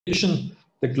addition,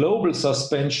 the global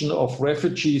suspension of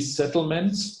refugee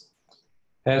settlements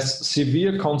has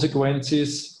severe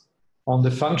consequences on the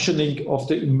functioning of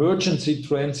the emergency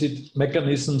transit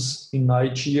mechanisms in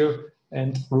Niger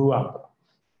and Rwanda.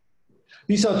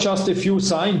 These are just a few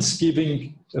signs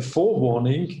giving a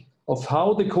forewarning of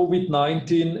how the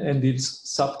COVID-19 and its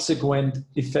subsequent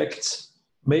effects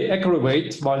may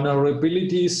aggravate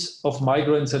vulnerabilities of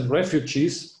migrants and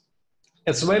refugees,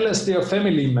 as well as their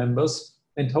family members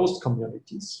and host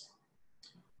communities.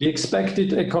 The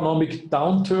expected economic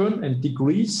downturn and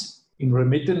decrease in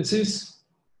remittances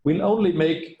will only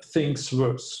make things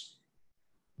worse.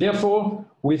 Therefore,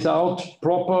 without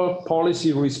proper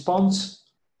policy response,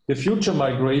 the future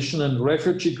migration and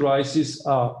refugee crises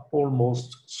are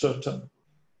almost certain.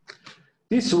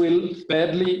 This will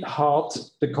badly hurt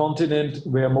the continent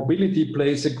where mobility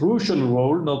plays a crucial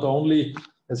role, not only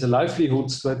as a livelihood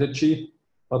strategy,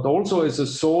 but also as a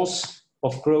source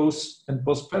of growth and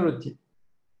prosperity.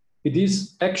 It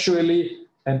is actually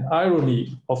an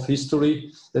irony of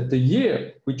history that the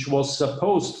year which was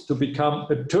supposed to become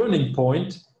a turning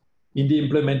point in the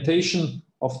implementation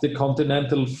of the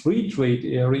Continental Free Trade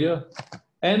Area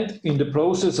and in the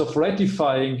process of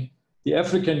ratifying the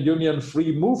African Union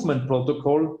Free Movement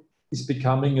Protocol is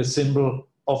becoming a symbol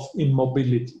of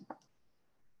immobility.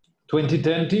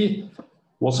 2020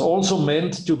 was also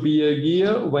meant to be a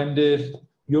year when the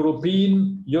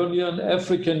European Union,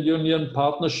 African Union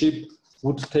partnership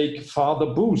would take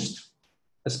further boost,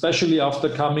 especially after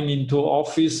coming into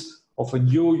office of a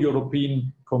new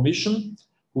European Commission,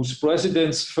 whose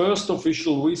president's first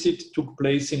official visit took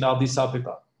place in Addis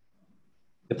Ababa.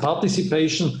 The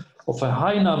participation of a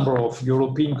high number of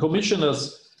European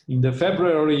commissioners in the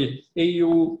February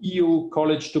EU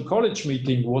college-to-college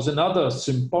meeting was another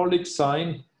symbolic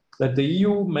sign that the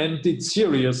EU meant it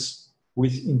serious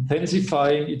with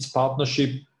intensifying its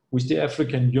partnership with the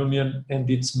African Union and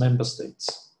its member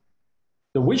states.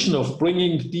 The vision of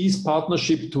bringing these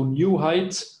partnerships to new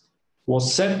heights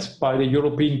was set by the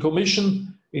European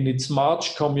Commission in its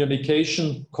March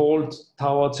communication called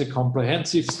Towards a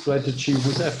Comprehensive Strategy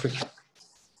with Africa.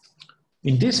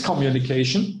 In this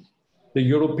communication, the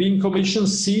European Commission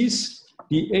sees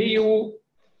the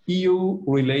EU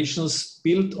relations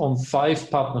built on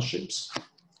 5 partnerships,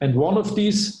 and one of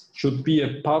these should be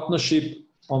a partnership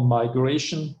on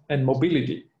migration and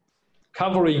mobility,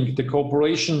 covering the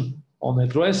cooperation on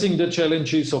addressing the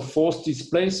challenges of forced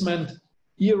displacement,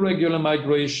 irregular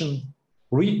migration,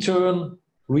 return,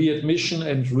 readmission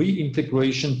and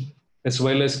reintegration, as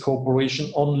well as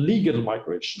cooperation on legal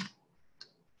migration.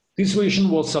 This vision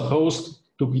was supposed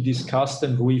to be discussed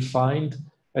and refined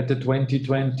at the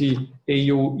 2020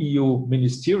 AU-EU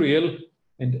Ministerial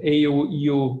and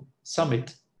AU-EU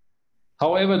Summit.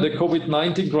 However, the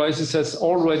COVID-19 crisis has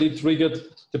already triggered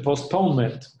the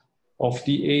postponement of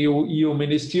the AU-EU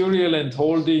Ministerial, and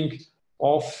holding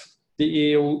of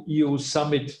the AU-EU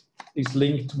Summit is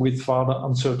linked with further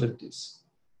uncertainties.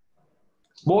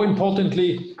 More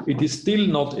importantly, it is still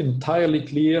not entirely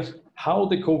clear how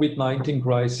the COVID-19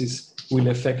 crisis will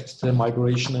affect the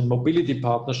migration and mobility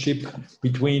partnership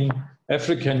between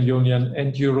African Union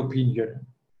and European Union.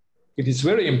 It is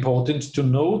very important to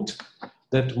note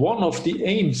that one of the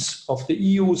aims of the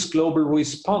EU's global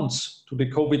response to the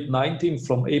COVID-19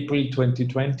 from April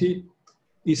 2020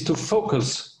 is to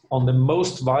focus on the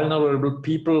most vulnerable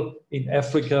people in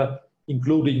Africa,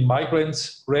 including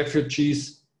migrants,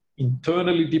 refugees,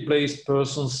 internally displaced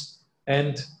persons,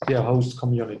 and their host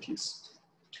communities.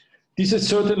 This is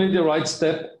certainly the right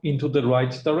step into the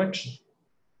right direction.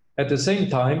 At the same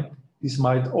time, this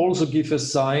might also give a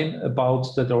sign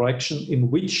about the direction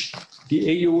in which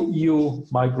the AU-EU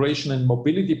Migration and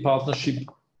Mobility Partnership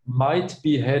might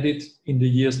be headed in the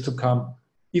years to come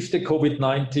if the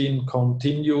COVID-19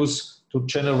 continues to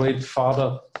generate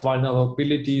further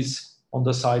vulnerabilities on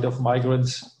the side of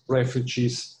migrants,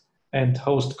 refugees, and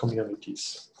host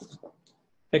communities.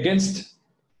 Against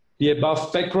the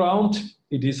above background,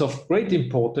 it is of great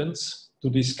importance to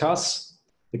discuss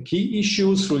the key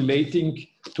issues relating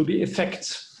to the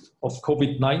effects of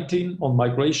COVID-19 on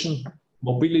migration,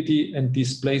 mobility, and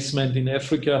displacement in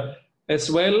Africa,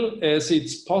 as well as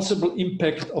its possible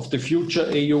impact of the future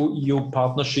AU-EU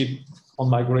partnership on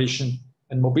migration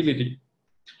and mobility.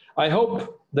 I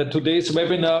hope that today's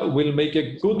webinar will make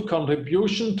a good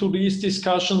contribution to these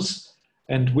discussions,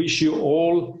 and wish you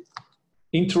all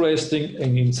interesting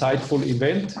and insightful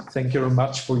event. Thank you very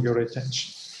much for your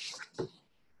attention.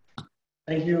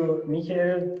 Thank you,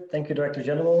 Michael. Thank you, Director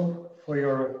General, for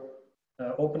your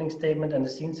opening statement and the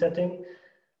scene setting.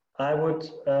 I would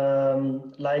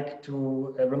like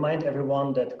to remind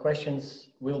everyone that questions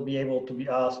will be able to be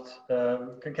asked,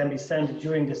 can be sent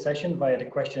during the session via the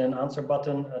question and answer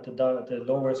button at the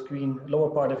lower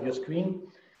part of your screen.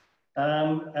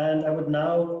 And I would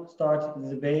now start the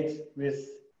debate with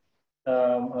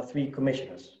our three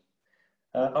commissioners.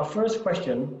 Our first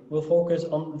question will focus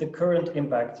on the current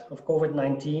impact of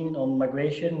COVID-19 on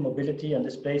migration, mobility and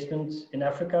displacement in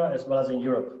Africa as well as in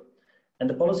Europe, and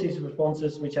the policies and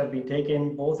responses which have been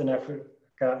taken both in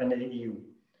Africa and in the EU.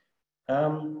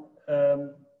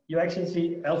 Your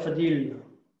Excellency Elfadil,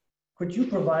 could you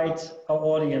provide our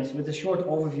audience with a short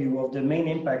overview of the main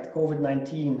impact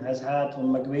COVID-19 has had on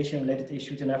migration-related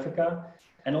issues in Africa,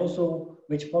 and also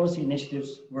which policy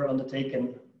initiatives were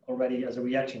undertaken already as a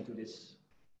reaction to this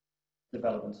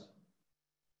developments?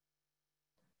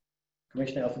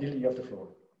 Commissioner Elfadil, you have the floor.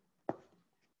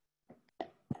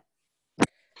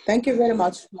 Thank you very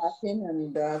much, Martin,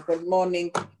 and good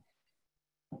morning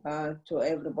to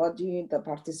everybody, the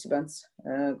participants.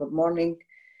 Good morning.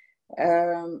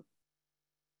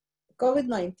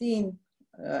 COVID-19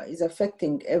 is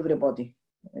affecting everybody.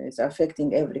 It's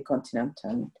affecting every continent,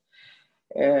 and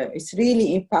it's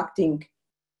really impacting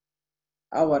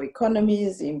our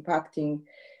economies, impacting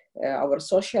our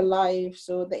social life.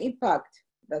 So the impact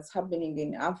that's happening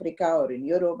in Africa or in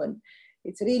Europe, and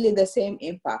it's really the same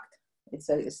impact. It's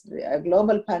a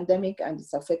global pandemic and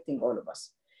it's affecting all of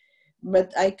us.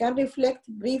 But I can reflect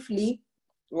briefly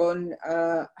on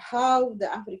how the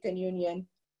African Union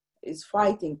is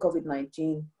fighting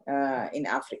COVID-19 in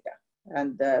Africa.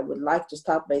 And I would like to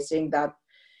start by saying that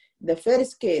the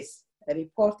first case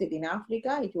reported in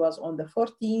Africa, it was on the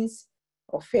 14th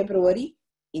of February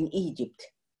in Egypt.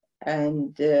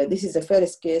 And this is the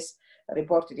first case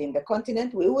reported in the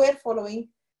continent. We were following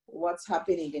what's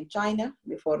happening in China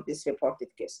before this reported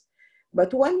case.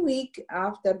 But 1 week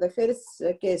after the first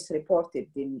case reported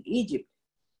in Egypt,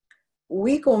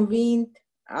 we convened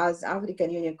as African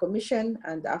Union Commission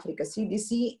and Africa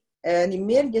CDC an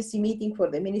emergency meeting for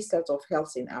the ministers of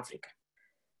health in Africa.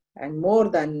 And more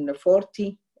than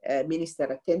 40 ministers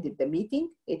attended the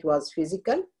meeting. It was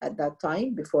physical at that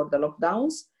time before the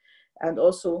lockdowns. And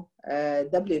also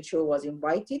WHO was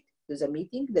invited to the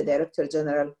meeting. The Director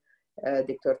General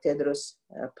Dr. Tedros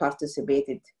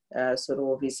participated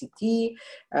through VCT.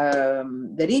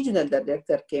 The regional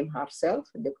director came herself,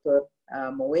 Dr.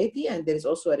 Moeti, and there is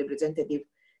also a representative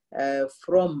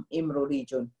from IMRO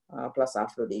region plus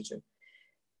Afro region.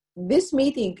 This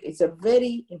meeting is a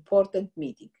very important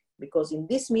meeting because in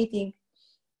this meeting,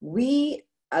 we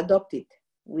adopted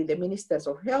with the Ministers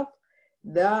of Health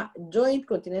the joint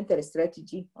continental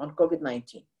strategy on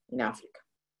COVID-19 in Africa,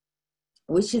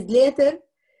 which is later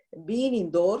being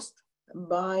endorsed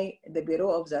by the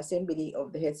Bureau of the Assembly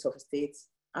of the Heads of States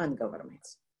and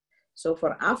Governments. So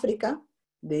for Africa,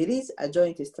 there is a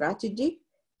joint strategy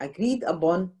agreed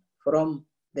upon from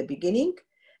the beginning,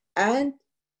 and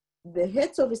the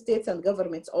heads of states and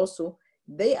governments also,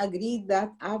 they agreed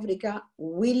that Africa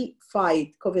will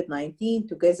fight COVID-19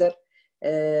 together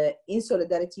in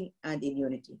solidarity and in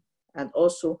unity. And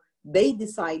also they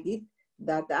decided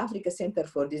that the Africa Center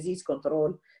for Disease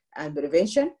Control and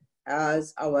Prevention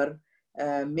as our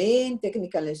main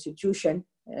technical institution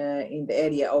in the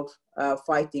area of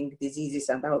fighting diseases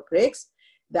and outbreaks,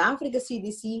 the Africa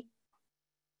CDC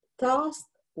tasked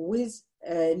with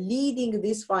leading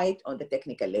this fight on the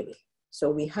technical level.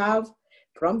 So we have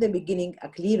from the beginning a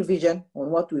clear vision on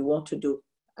what we want to do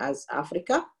as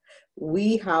Africa.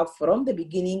 We have from the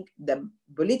beginning the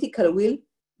political will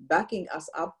backing us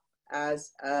up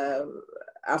as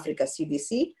Africa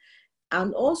CDC,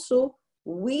 and also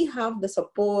we have the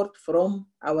support from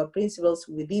our principals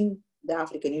within the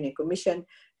African Union Commission,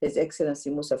 His Excellency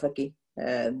Moussa Faki,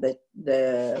 the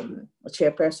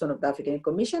chairperson of the African Union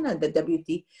Commission, and the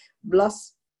deputy,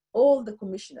 plus all the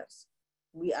commissioners.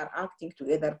 We are acting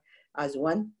together as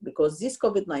one because this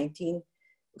COVID-19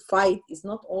 fight is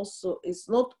not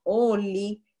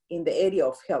only in the area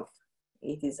of health.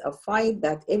 It is a fight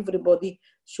that everybody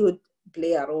should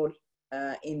play a role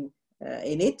in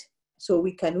it, so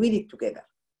we can win it together.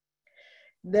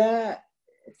 The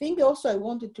thing also I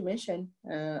wanted to mention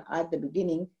at the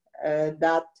beginning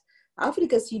that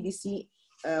Africa CDC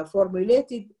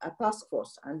formulated a task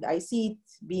force, and I see it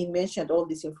being mentioned, all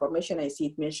this information, I see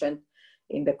it mentioned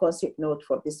in the concept note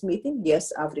for this meeting.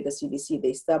 Yes, Africa CDC, they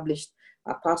established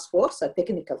a task force, a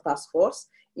technical task force.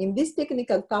 In this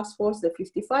technical task force, the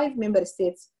 55 member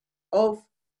states of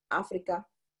Africa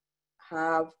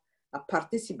have a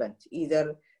participant,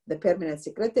 either the permanent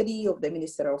secretary of the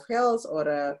Minister of Health or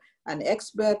an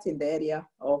expert in the area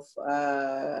of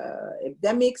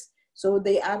epidemics. So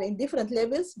they are in different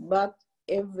levels, but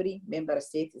every member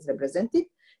state is represented.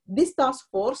 This task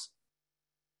force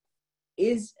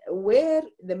is where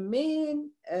the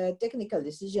main technical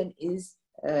decision is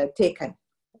taken.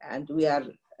 And we are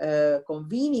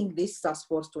convening this task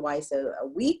force twice a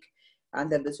week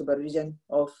under the supervision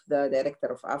of the Director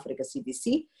of Africa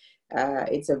CDC.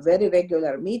 It's a very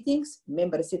regular meetings.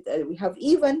 Member states, we have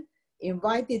even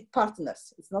invited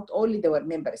partners. It's not only our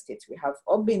member states. We have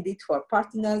opened it for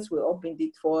partners. We opened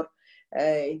it for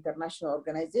international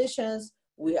organizations.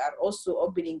 We are also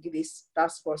opening this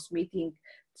task force meeting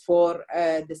for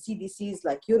the CDCs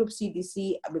like Europe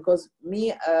CDC, because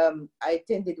I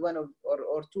attended one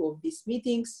or two of these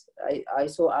meetings. I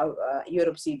saw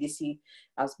Europe CDC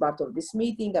as part of this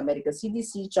meeting, America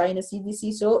CDC, China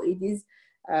CDC. So it is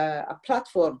a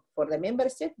platform for the member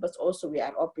state, but also we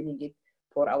are opening it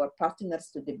for our partners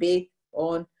to debate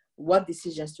on what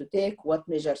decisions to take, what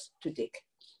measures to take.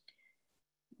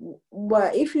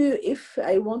 Well, if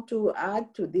I want to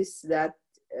add to this that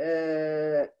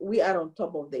we are on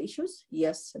top of the issues.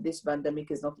 Yes, this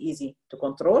pandemic is not easy to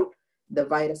control. The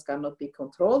virus cannot be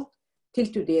controlled. Till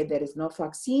today, there is no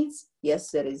vaccines.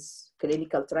 Yes, there is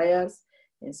clinical trials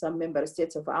in some member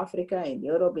states of Africa, in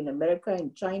Europe, in America,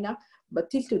 in China. But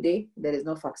till today, there is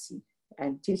no vaccine.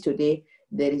 And till today,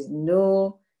 there is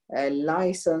no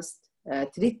licensed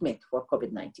treatment for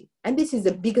COVID-19. And this is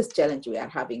the biggest challenge we are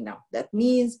having now. That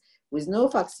means with no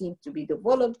vaccine to be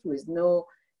developed, with no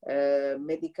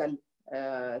medical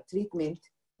treatment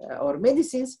or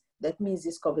medicines, that means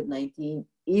this COVID-19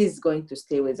 is going to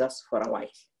stay with us for a while.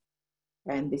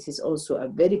 And this is also a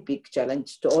very big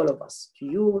challenge to all of us, to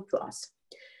you, to us.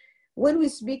 When we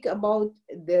speak about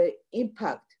the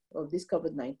impact of this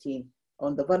COVID-19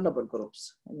 on the vulnerable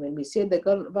groups, and when we say the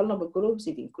vulnerable groups,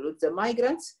 it includes the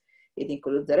migrants, it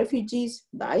includes the refugees,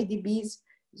 the IDPs,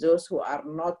 those who are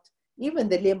not even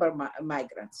the labor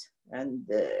migrants. And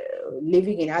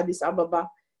living in Addis Ababa,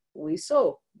 we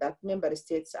saw that member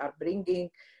states are bringing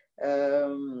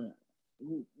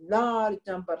large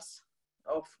numbers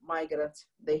of migrants.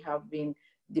 They have been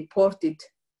deported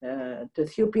to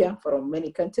Ethiopia from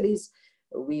many countries.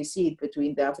 We see it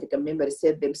between the African member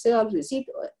states themselves. We see it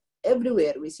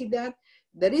everywhere. We see that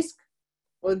the risk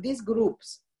for these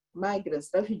groups, migrants,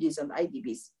 refugees, and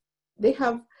IDPs, they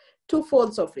have two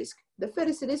folds of risk. The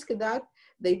first risk that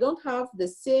they don't have the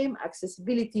same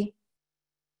accessibility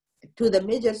to the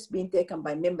measures being taken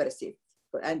by member states.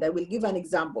 And I will give an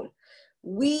example.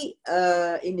 We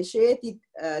initiated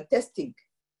testing,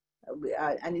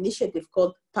 an initiative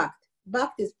called PACT.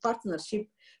 PACT is Partnership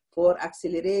for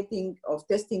Accelerating of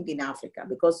Testing in Africa,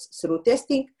 because through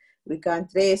testing, we can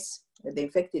trace the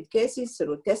infected cases.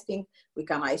 Through testing, we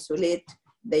can isolate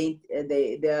the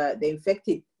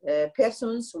infected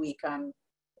persons. We can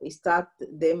start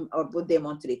them or put them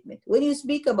on treatment. When you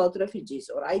speak about refugees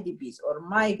or IDPs or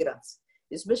migrants,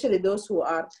 especially those who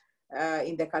are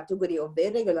in the category of the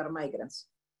irregular migrants,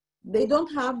 they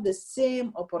don't have the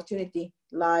same opportunity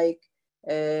like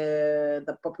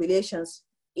the populations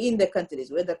in the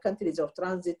countries, whether countries of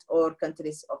transit or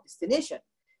countries of destination.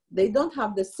 They don't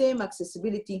have the same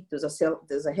accessibility to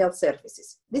the health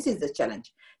services. This is the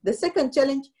challenge. The second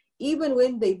challenge, even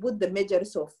when they put the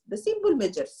measures of, the simple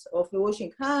measures of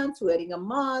washing hands, wearing a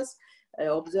mask,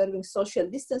 observing social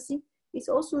distancing, is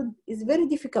very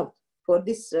difficult for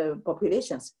these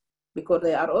populations, because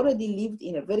they are already lived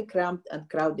in a very cramped and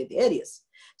crowded areas.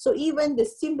 So even the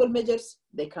simple measures,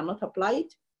 they cannot apply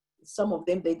it. Some of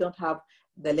them, they don't have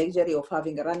the luxury of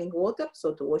having running water,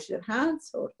 so to wash their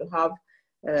hands or to have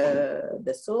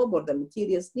the soap or the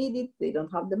materials needed. They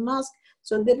don't have the mask.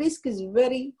 So the risk is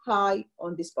very high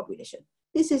on this population.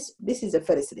 This is the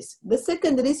first risk. The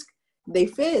second risk they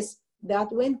face,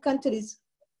 that when countries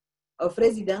of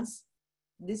residence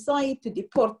decide to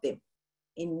deport them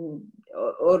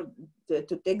or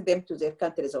to take them to their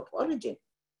countries of origin,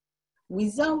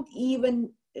 without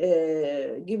even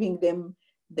giving them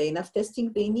the enough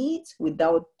testing they need,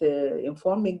 without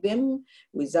informing them,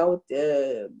 without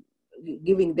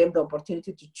giving them the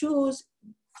opportunity to choose.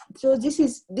 So this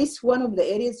is one of the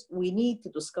areas we need to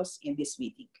discuss in this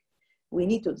meeting. We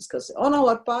need to discuss. On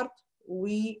our part,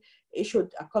 we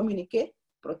issued a communique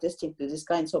protesting to these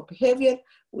kinds of behavior.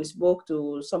 We spoke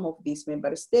to some of these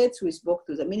member states. We spoke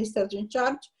to the ministers in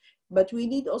charge, but we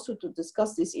need also to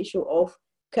discuss this issue of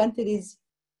countries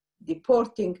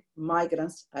deporting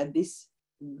migrants at this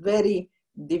very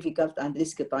difficult and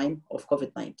risky time of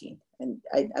COVID-19. And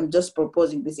I'm just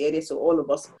proposing this area so all of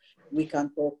us, we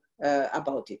can talk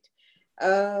about it.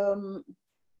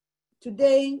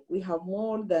 Today, we have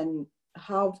more than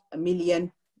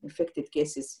 500,000 infected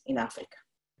cases in Africa.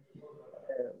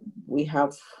 we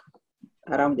have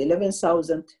around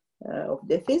 11,000 of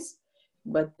deaths,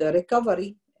 but the recovery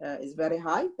is very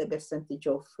high. The percentage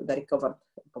of the recovered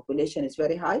population is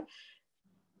very high.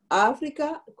 Africa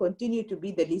continues to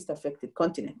be the least affected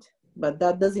continent, but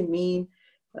that doesn't mean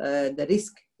the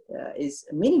risk is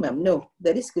minimum. No,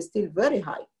 the risk is still very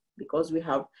high because we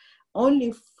have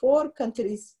only 4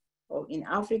 countries in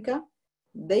Africa.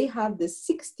 They have the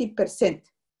 60%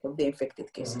 of the infected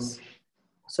cases.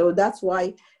 So that's why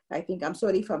I think, I'm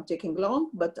sorry if I'm taking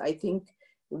long, but I think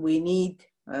we need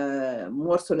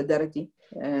more solidarity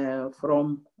from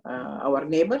our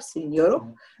neighbors in Europe.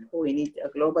 We need a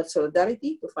global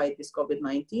solidarity to fight this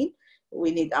COVID-19. We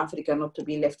need Africa not to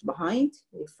be left behind.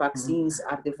 If vaccines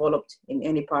are developed in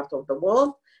any part of the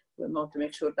world, we want to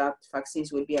make sure that vaccines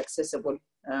will be accessible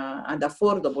and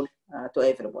affordable to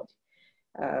everybody.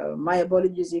 My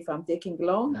apologies if I'm taking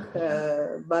long,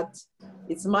 but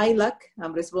it's my luck.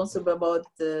 I'm responsible about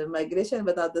migration,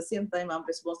 but at the same time, I'm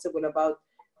responsible about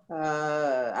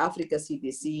Africa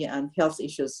CDC and health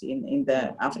issues in the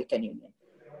African Union.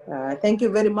 Thank you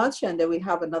very much, and we'll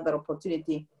have another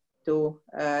opportunity to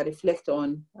reflect on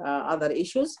other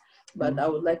issues. But I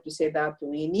would like to say that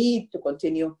we need to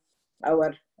continue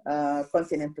our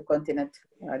continent-to-continent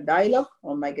dialogue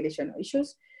on migration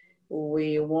issues.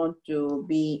 We want to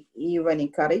be even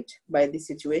encouraged by this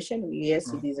situation.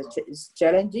 Yes, it is it's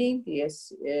challenging.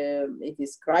 Yes, it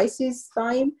is crisis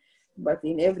time. But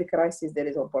in every crisis, there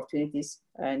is opportunities,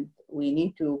 and we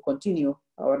need to continue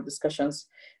our discussions,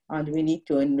 and we need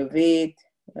to innovate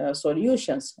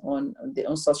solutions on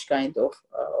such kind of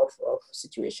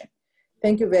situation.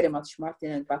 Thank you very much,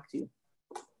 Martin, and back to you.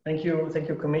 Thank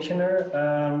you, Commissioner,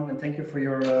 and thank you for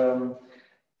your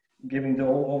giving the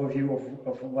whole overview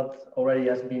of what already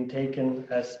has been taken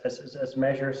as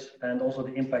measures, and also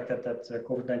the impact that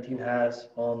COVID-19 has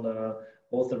on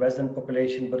both the resident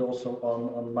population, but also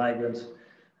on migrants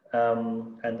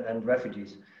and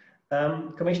refugees.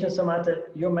 Commissioner Samate,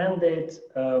 your mandate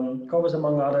covers,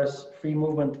 among others, free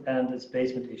movement and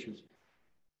displacement issues.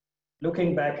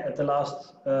 Looking back at the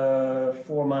last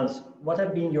 4 months, what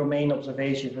have been your main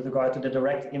observations with regard to the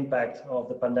direct impact of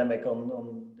the pandemic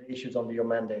on the issues under your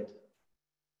mandate?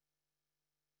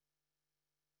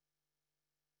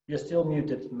 You're still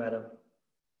muted, madam.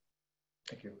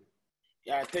 Thank you.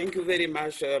 Yeah, thank you very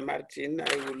much, Martin.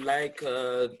 I would like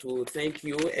to thank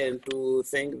you and to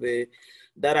thank the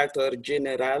Director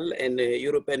General and the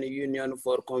European Union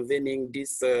for convening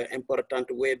this important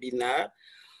webinar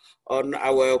on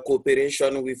our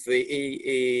cooperation with the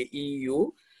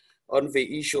EU on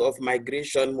the issue of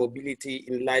migration mobility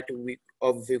in light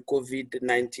of the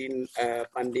COVID-19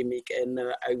 pandemic. And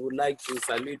I would like to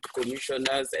salute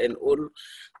commissioners and all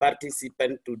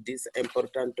participants to this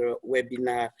important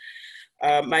webinar.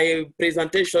 My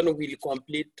presentation will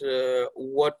complete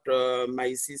what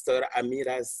my sister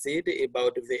Amira said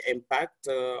about the impact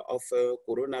of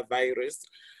coronavirus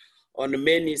on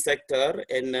many sectors,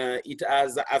 and it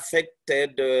has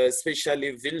affected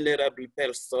especially vulnerable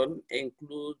persons,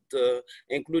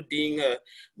 including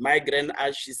migrants,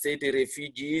 as she said,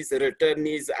 refugees,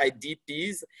 returnees,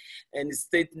 IDPs, and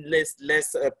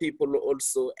stateless people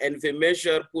also. And the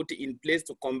measure put in place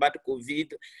to combat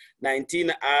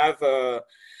COVID-19 have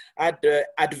had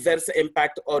adverse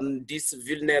impact on these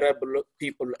vulnerable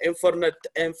people.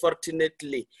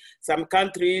 Unfortunately, some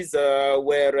countries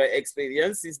were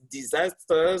experiencing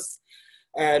disasters,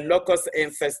 locust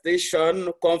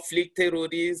infestation, conflict,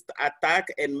 terrorist attack,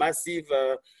 and massive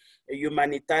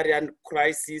humanitarian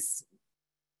crisis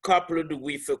coupled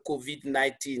with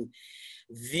COVID-19.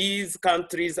 These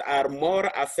countries are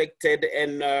more affected,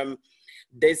 and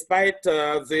despite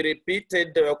the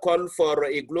repeated call for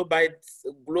a global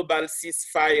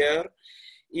ceasefire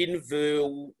in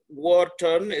the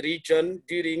war-torn region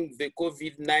during the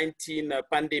COVID-19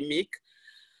 pandemic,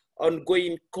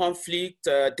 ongoing conflict,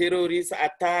 terrorist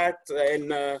attacks,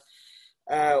 and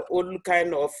all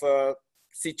kind of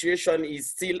situation is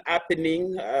still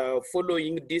happening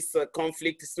following this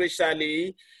conflict,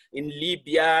 especially in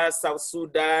Libya, South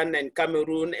Sudan, and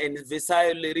Cameroon, and the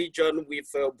Sahel region with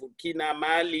Burkina,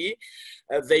 Mali.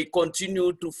 They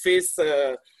continue to face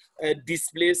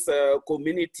displaced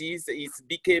communities. It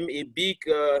became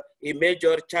a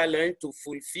major challenge to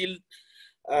fulfill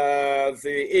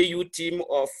the AU team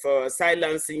of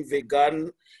silencing the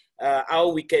gun, how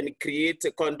we can create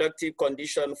a conducive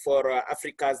condition for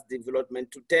Africa's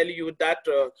development. To tell you that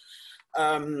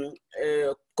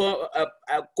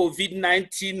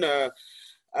COVID-19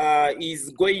 is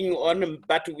going on,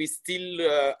 but we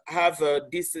still have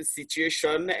this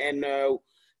situation, and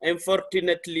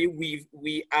Unfortunately, we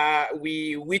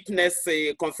witness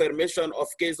a confirmation of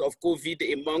case of COVID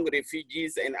among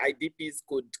refugees and IDPs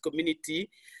community,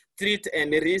 threat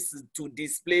and risk to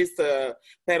displaced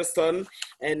person,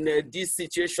 and this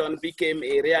situation became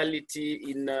a reality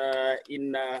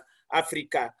in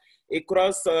Africa.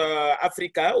 Across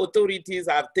Africa, authorities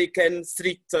have taken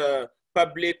strict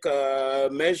public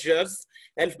measures,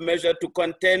 health measures to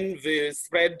contain the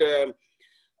spread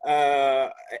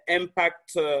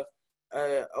impact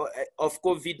of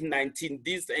COVID-19.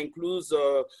 This includes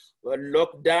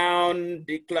lockdown,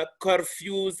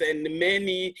 curfews, and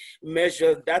many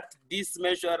measures. This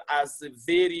measure has a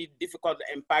very difficult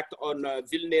impact on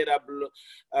vulnerable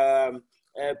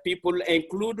people,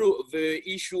 include the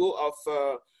issue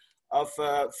of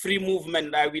free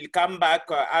movement. I will come back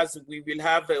as we will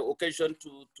have occasion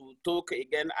to talk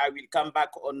again. I will come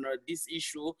back on this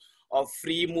issue of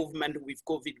free movement with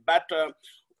COVID, but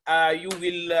you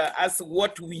will ask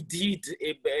what we did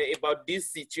about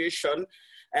this situation.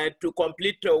 To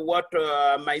complete what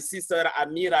my sister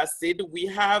Amira said, we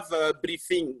have a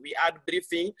briefing. We had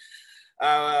briefing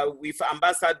with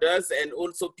ambassadors and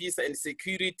also peace and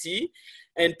security,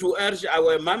 and to urge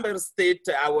our member state,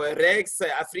 our REX,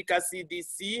 Africa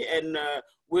CDC, and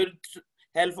World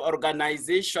Health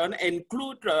Organization,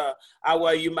 include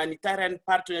our humanitarian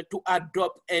partner to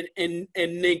adopt an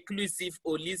inclusive,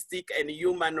 holistic, and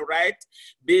human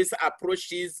rights-based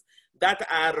approaches that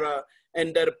are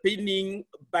underpinning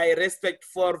by respect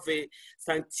for the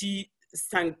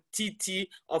sanctity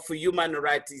of human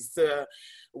rights.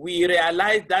 We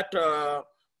realize that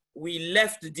we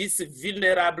left these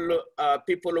vulnerable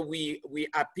people. We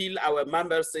appeal our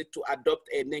members to adopt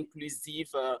an inclusive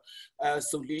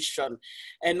solution.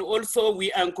 And also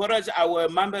we encourage our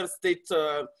member states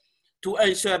to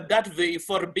ensure that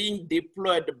for being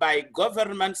deployed by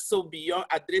governments so beyond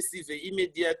addressing the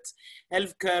immediate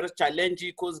healthcare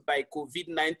challenges caused by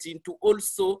COVID-19, to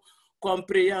also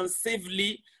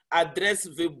comprehensively address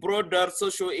the broader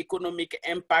socio-economic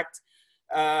impact,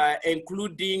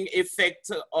 including effects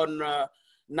on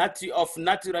of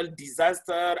natural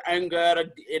disaster, anger,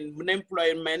 and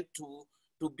unemployment, to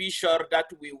be sure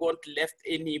that we won't left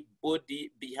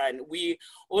anybody behind. We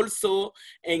also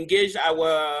engage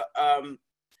our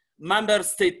member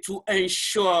state to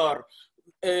ensure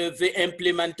the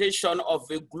implementation of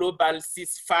the global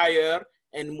ceasefire,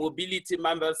 and mobility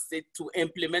member state to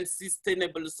implement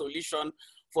sustainable solution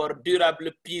for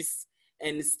durable peace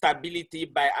and stability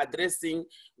by addressing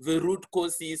the root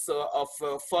causes of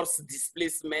forced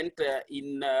displacement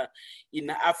in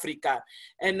Africa.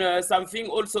 And something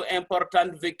also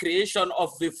important, the creation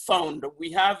of the fund.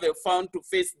 We have a fund to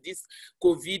face this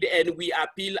COVID, and we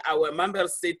appeal our member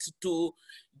states to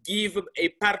give a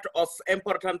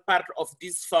important part of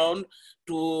this fund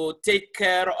to take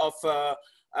care of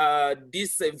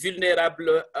these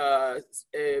vulnerable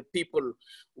people.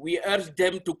 We urge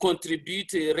them to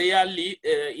contribute in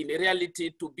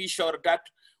reality to be sure that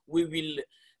we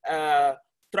will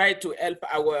try to help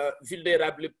our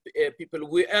vulnerable people.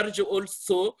 We urge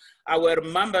also our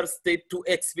member state to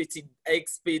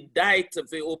expedite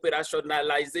the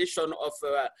operationalization of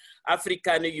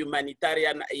African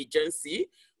Humanitarian Agency.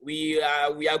 We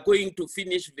are going to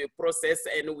finish the process,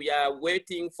 and we are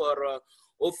waiting for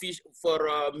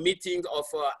meetings of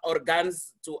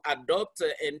organs to adopt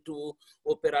and to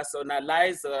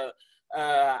operationalize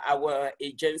our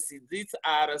agency. These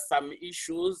are some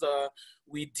issues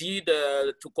we did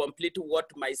to complete what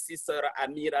my sister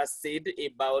Amira said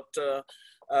about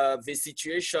the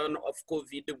situation of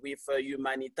COVID with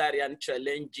humanitarian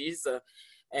challenges.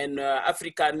 And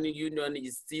African Union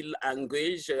is still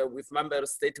engaged with member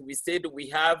states. We said we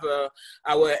have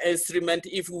our instrument.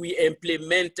 If we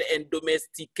implement and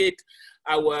domesticate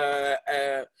our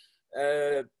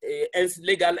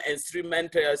legal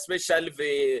instrument, especially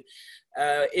the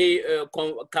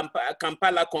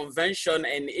Kampala Convention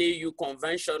and AU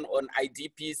Convention on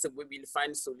IDPs, we will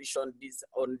find solution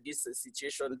on this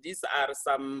situation. These are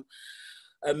some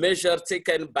measures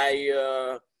taken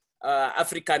by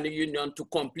African Union to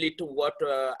complete what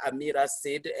Amira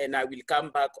said, and I will come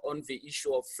back on the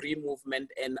issue of free movement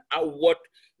and what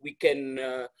we can,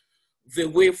 the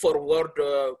way forward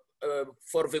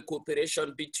for the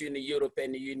cooperation between the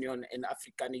European Union and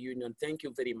African Union. Thank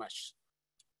you very much.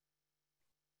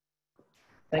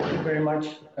 Thank you very much,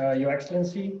 Your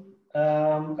Excellency.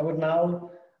 I would now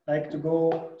like to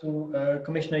go to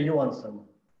Commissioner Johansson.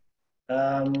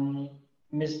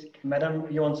 Madam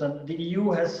Johansson, the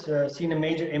EU has seen a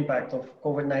major impact of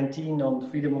COVID-19 on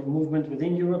freedom of movement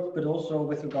within Europe, but also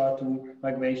with regard to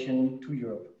migration to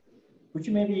Europe. Could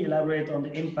you maybe elaborate on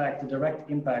the impact, the direct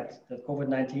impact that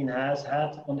COVID-19 has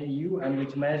had on the EU, and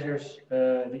which measures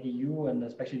the EU and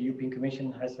especially the European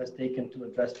Commission has taken to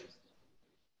address this?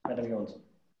 Madam Johansson.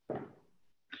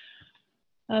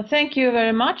 Thank you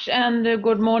very much, and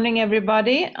good morning,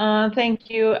 everybody. Thank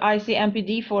you,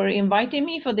 ICMPD, for inviting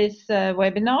me for this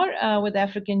webinar with the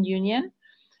African Union.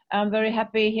 I'm very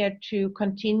happy here to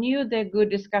continue the good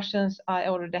discussions I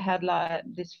already had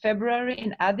this February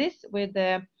in Addis with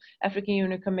the African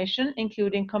Union Commission,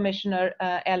 including Commissioner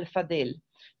Elfadil.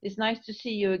 It's nice to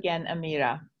see you again,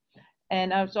 Amira.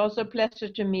 And it's also a pleasure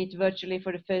to meet virtually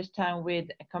for the first time with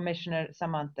Commissioner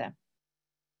Samate.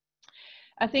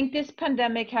 I think this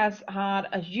pandemic has had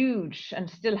a huge, and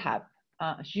still have,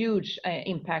 a huge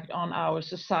impact on our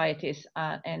societies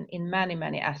and in many,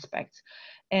 many aspects.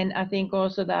 And I think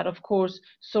also that, of course,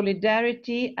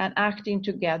 solidarity and acting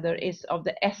together is of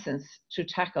the essence to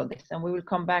tackle this. And we will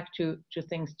come back to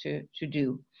things to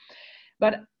do.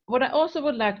 But what I also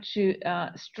would like to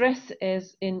stress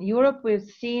is in Europe, we've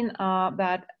seen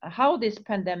that how this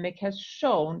pandemic has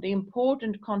shown the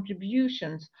important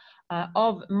contributions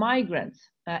of migrants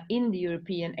in the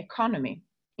European economy,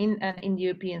 in the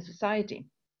European society.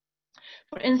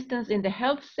 For instance, in the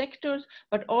health sectors,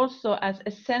 but also as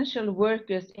essential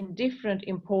workers in different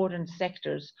important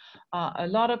sectors. A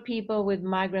lot of people with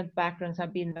migrant backgrounds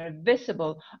have been very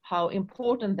visible how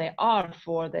important they are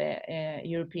for the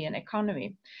European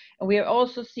economy. And we have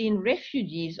also seen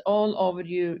refugees all over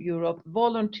Europe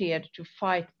volunteered to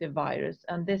fight the virus.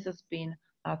 And this has been,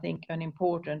 I think, an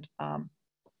important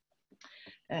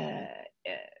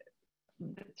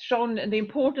shown the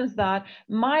importance that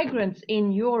migrants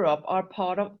in Europe are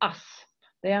part of us.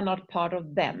 They are not part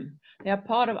of them. They are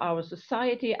part of our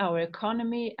society, our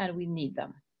economy, and we need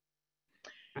them.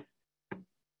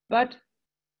 But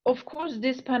of course,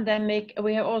 this pandemic,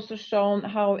 we have also shown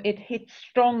how it hits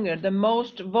stronger the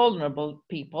most vulnerable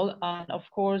people. And of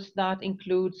course, that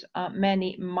includes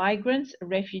many migrants,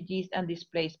 refugees, and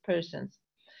displaced persons.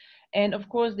 And of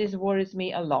course, this worries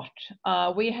me a lot.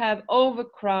 We have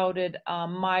overcrowded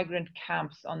migrant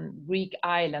camps on Greek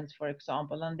islands, for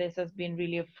example, and this has been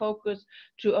really a focus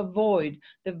to avoid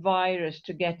the virus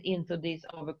to get into these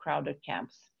overcrowded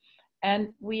camps. And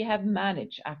we have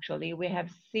managed, actually, we have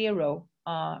 0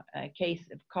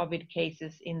 COVID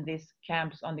cases in these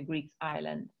camps on the Greek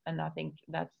island. And I think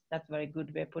that's very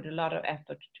good. We have put a lot of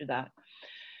effort to that.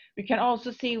 We can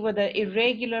also see whether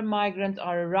irregular migrants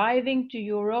are arriving to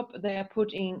Europe. They are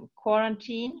put in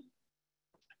quarantine,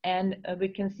 and we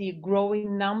can see a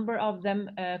growing number of them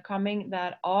coming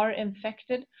that are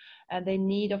infected, and they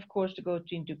need, of course, to go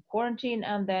into quarantine,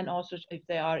 and then also if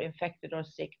they are infected or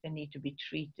sick, they need to be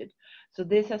treated. So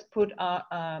this has put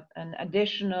an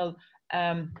additional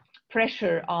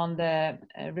pressure on the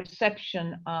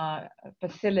reception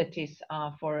facilities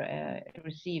for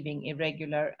receiving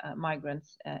irregular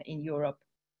migrants in Europe.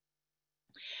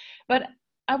 But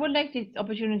I would like this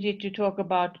opportunity to talk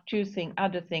about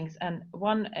other things. And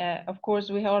one, of course,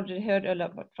 we already heard a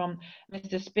lot from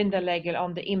Mr. Spindelegger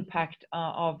on the impact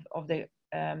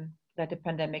that the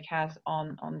pandemic has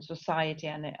on society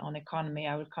and on economy.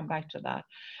 I will come back to that.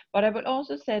 But I would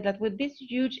also say that with this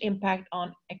huge impact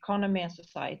on economy and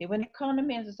society, when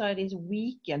economy and society is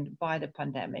weakened by the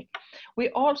pandemic, we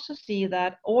also see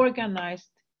that organized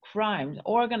crimes,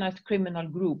 organized criminal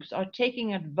groups are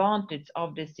taking advantage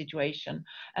of this situation,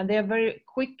 and they are very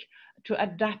quick to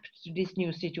adapt to this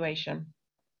new situation.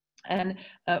 And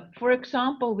for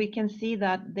example, we can see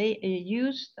that they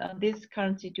use these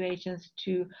current situations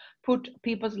to put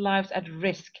people's lives at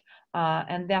risk.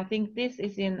 And I think this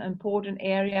is an important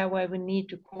area where we need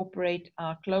to cooperate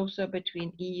closer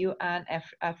between EU and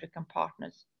African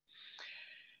partners.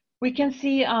 We can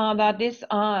see that this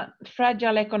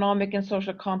fragile economic and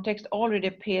social context already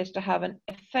appears to have an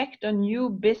effect on new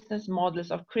business models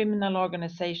of criminal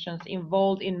organizations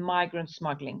involved in migrant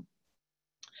smuggling.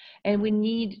 And we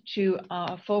need to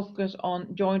focus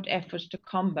on joint efforts to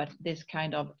combat this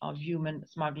kind of human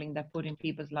smuggling that putting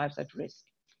people's lives at risk.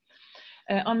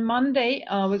 On Monday,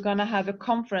 we're going to have a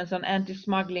conference on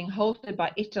anti-smuggling hosted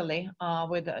by Italy.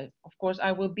 Of course,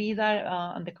 I will be there,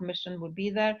 and the Commission will be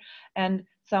there, and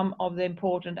some of the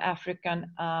important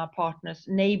African partners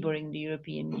neighboring the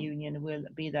European Union will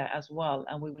be there as well,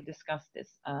 and we will discuss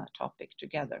this topic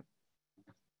together.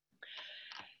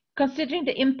 Considering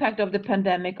the impact of the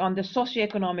pandemic on the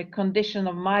socioeconomic condition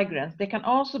of migrants, there can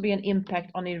also be an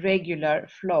impact on irregular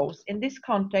flows. In this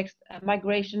context,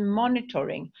 migration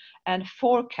monitoring and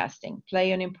forecasting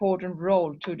play an important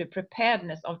role to the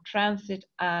preparedness of transit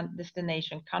and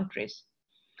destination countries.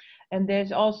 And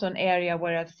there's also an area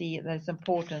where I see there's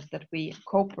importance that we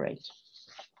cooperate.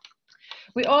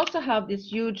 We also have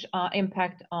this huge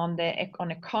impact on the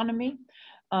economy,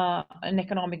 and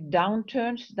economic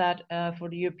downturns that for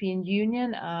the European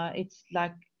Union, it's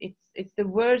the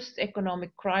worst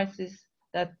economic crisis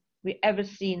that we ever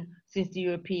seen since the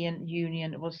European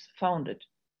Union was founded.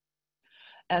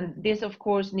 And this, of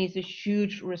course, needs a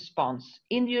huge response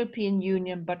in the European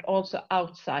Union, but also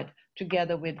outside,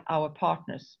 together with our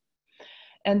partners.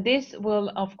 And this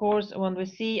will, of course, when we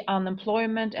see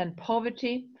unemployment and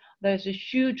poverty, there's a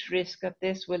huge risk that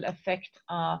this will affect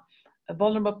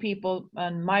vulnerable people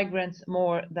and migrants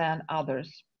more than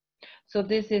others. So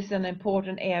this is an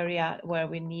important area where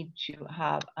we need to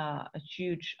have a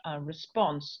huge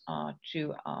response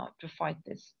to fight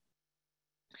this.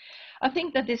 I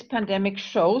think that this pandemic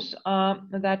shows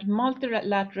that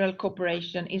multilateral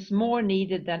cooperation is more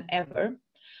needed than ever.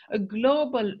 A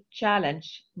global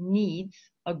challenge needs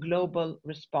a global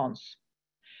response.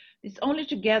 It's only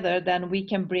together that we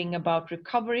can bring about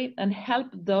recovery and help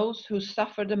those who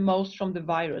suffer the most from the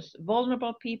virus,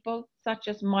 vulnerable people such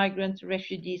as migrants,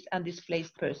 refugees, and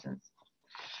displaced persons.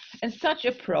 And such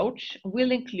approach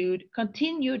will include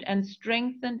continued and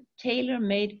strengthened,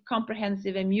 tailor-made,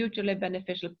 comprehensive, and mutually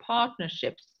beneficial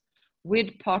partnerships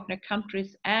with partner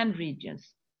countries and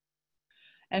regions,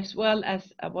 as well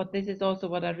as this is also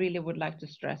what I really would like to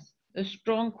stress, a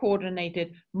strong,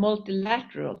 coordinated,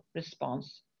 multilateral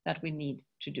response that we need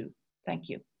to do. Thank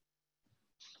you.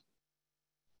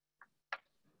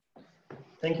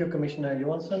 Thank you, Commissioner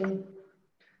Johansson.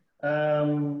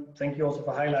 Thank you also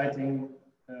for highlighting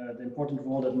the important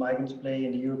role that migrants play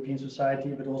in the European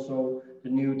society, but also the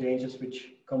new dangers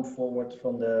which come forward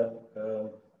from the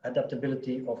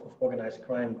adaptability of organized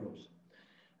crime groups.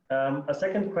 A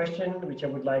second question, which I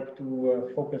would like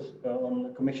to focus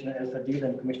on Commissioner Elfadil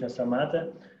and Commissioner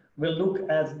Samate, will look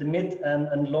at the mid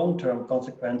and long-term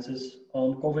consequences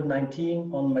on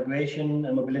COVID-19, on migration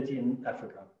and mobility in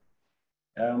Africa.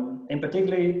 In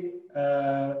particular,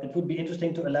 it would be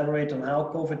interesting to elaborate on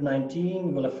how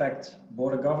COVID-19 will affect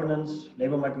border governance,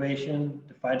 labor migration,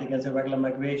 the fight against irregular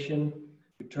migration,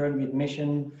 return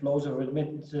readmission, flows of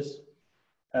remittances,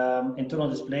 internal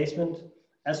displacement,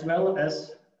 as well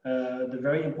as the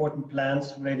very important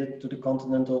plans related to the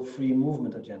continental free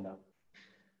movement agenda.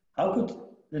 How could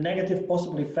the negative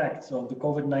possible effects of the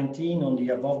COVID-19 on the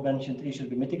above mentioned issues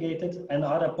be mitigated? And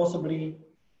are there possibly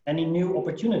any new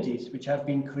opportunities which have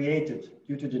been created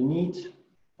due to the need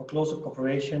for closer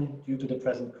cooperation due to the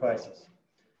present crisis?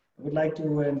 I would like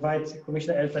to invite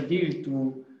Commissioner Elfadil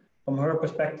to, from her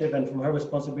perspective and from her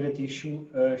responsibility,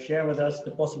 share with us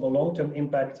the possible long-term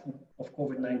impact of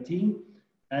COVID-19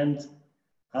 and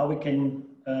how we can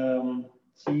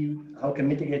see how we can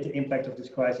mitigate the impact of this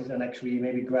crisis and actually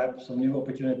maybe grab some new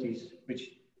opportunities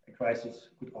which the crisis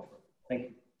could offer. Thank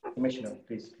you. Commissioner,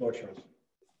 please, floor is yours.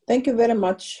 Thank you very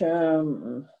much,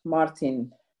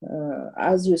 Martin.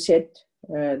 As you said,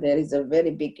 there is a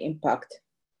very big impact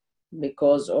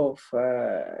because of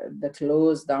the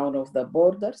close down of the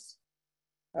borders.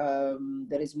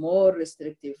 There is more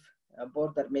restrictive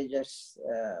border measures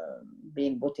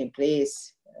being put in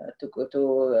place to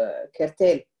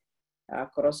curtail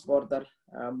cross-border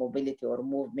mobility or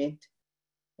movement.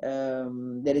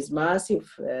 There is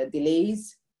massive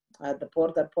delays at the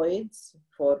border points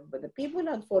for the people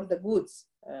and for the goods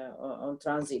on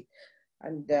transit.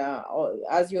 And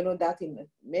as you know that in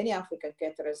many African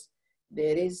countries,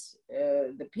 there is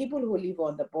the people who live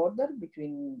on the border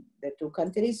between the two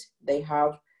countries, they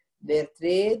have their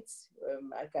trades.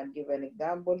 I can give an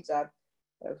example that,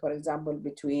 for example,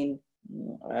 between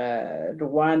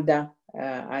Rwanda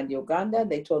and Uganda,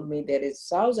 they told me there is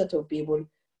thousands of people,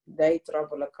 they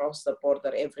travel across the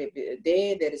border every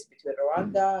day. There is between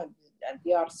Rwanda and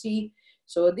DRC.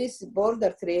 So this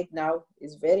border trade now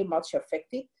is very much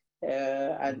affected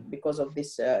and because of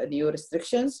this new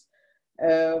restrictions.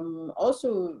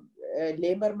 Also,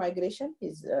 labor migration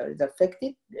is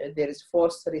affected. There is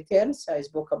forced returns. I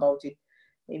spoke about it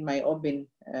in my opening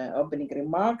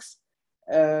remarks.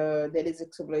 There is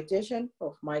exploitation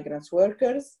of migrants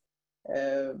workers,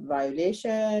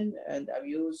 violation and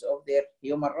abuse of their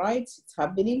human rights. It's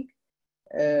happening.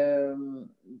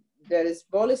 There is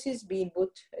policies being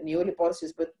put, newly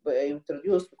policies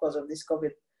introduced because of this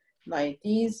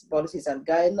COVID-19, policies and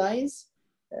guidelines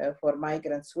for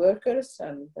migrants workers,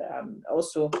 and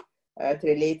also it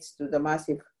relates to the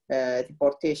massive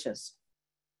deportations.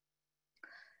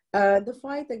 The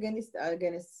fight against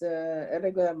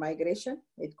irregular migration,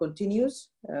 it continues.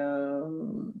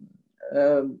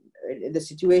 The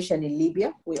situation in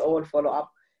Libya, we all follow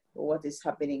up what is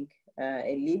happening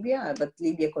in Libya, but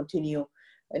Libya continue,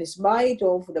 in spite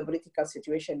of the political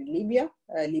situation in Libya,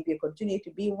 Libya continue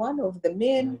to be one of the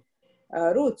main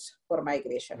routes for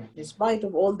migration, in spite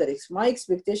of all the risks. My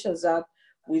expectation is that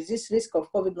with this risk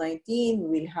of COVID-19,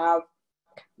 we'll have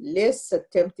less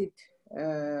attempted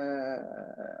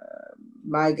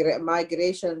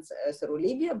migrations through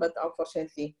Libya, but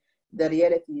unfortunately, the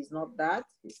reality is not that.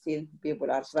 Still,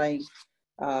 people are trying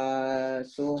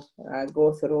to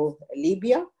go through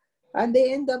Libya, and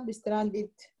they end up stranded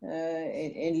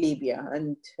in Libya.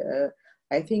 And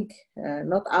I think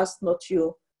not us, not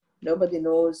you, nobody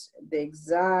knows the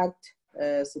exact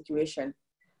situation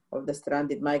of the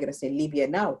stranded migrants in Libya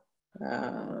now.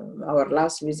 Our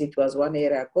last visit was 1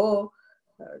 year ago.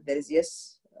 There is,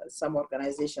 yes, some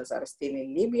organizations are still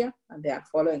in Libya and they are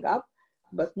following up,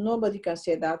 but nobody can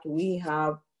say that we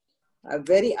have a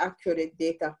very accurate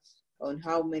data on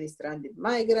how many stranded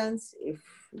migrants, if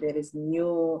there is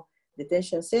new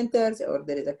detention centers or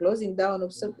there is a closing down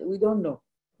of some, we don't know.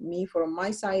 Me, from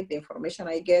my side, the information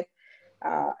I get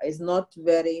is not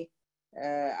very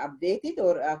updated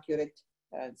or accurate.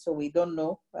 So we don't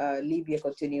know. Libya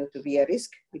continue to be a risk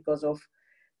because of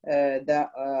the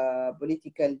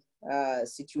political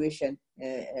situation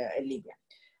in Libya.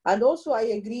 And also I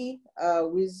agree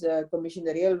with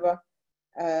Commissioner Ylva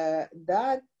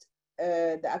that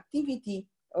the activity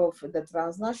of the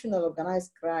transnational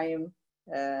organized crime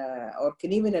or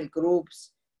criminal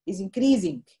groups is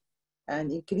increasing,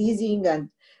 and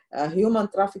human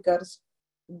traffickers,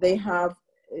 they have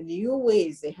new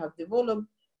ways, they have developed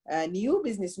new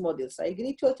business models. I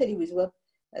agree totally with what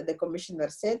the Commissioner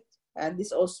said, and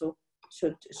this also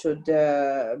should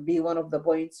be one of the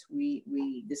points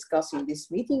we discuss in this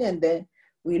meeting, and then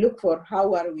we look for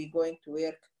how are we going to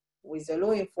work with the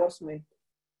law enforcement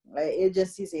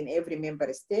agencies in every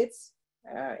member states,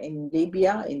 in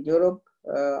Libya, in Europe,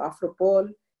 Afropol,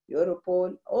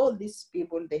 Europol, all these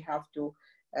people, they have to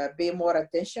pay more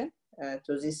attention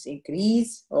to this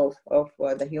increase of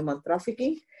the human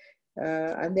trafficking.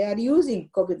 And they are using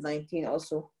COVID-19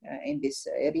 also in this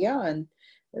area, and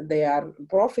they are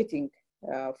profiting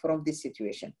from this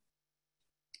situation.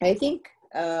 I think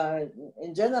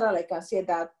in general, I can say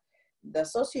that the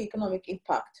socioeconomic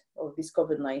impact of this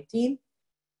COVID-19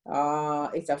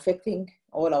 is affecting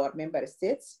all our member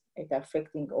states. It's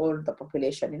affecting all the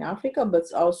population in Africa,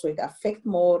 but also it affects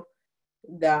more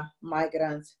the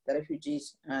migrants, the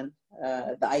refugees, and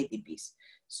the IDPs.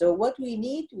 So what we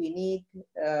need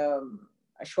a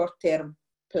short-term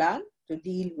plan to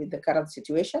deal with the current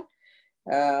situation.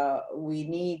 We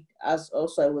need, as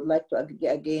also I would like to agree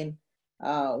again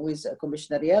with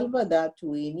Commissioner Ylva, that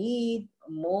we need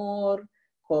more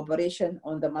cooperation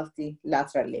on the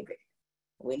multilateral level.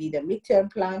 We need a mid-term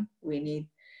plan. We need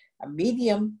a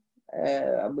medium,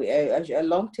 a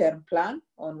long-term plan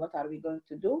on what are we going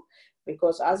to do.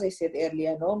 Because as I said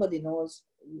earlier, nobody knows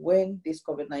when this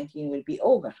COVID-19 will be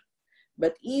over.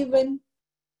 But even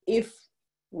if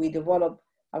we develop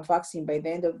a vaccine by the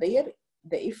end of the year,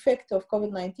 the effect of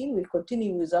COVID-19 will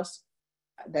continue with us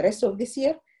the rest of this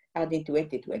year and in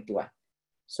 2021.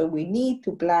 So we need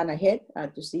to plan ahead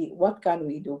and to see what can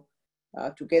we do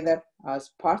together as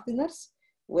partners,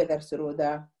 whether through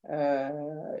the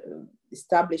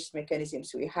established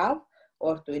mechanisms we have,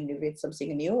 or to innovate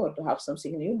something new, or to have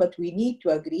something new. But we need to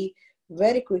agree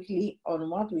very quickly on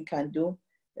what we can do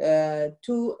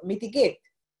to mitigate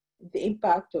the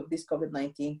impact of this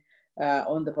COVID-19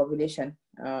 on the population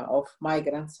of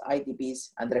migrants,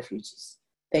 IDPs, and refugees.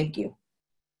 Thank you.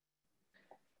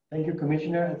 Thank you,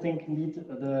 Commissioner. I think indeed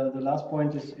the last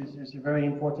point is very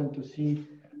important to see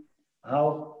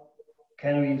how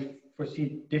can we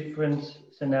foresee different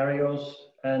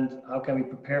scenarios and how can we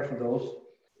prepare for those.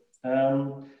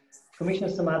 Commissioner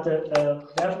Samate,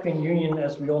 the African Union,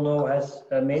 as we all know, has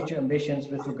major ambitions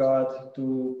with regard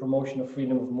to promotion of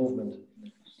freedom of movement.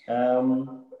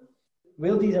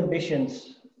 Will these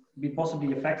ambitions be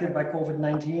possibly affected by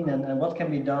COVID-19, and what can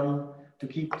be done to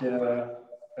keep the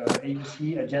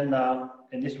AUC agenda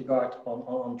in this regard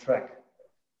on track?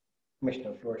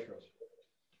 Commissioner, the floor is yours.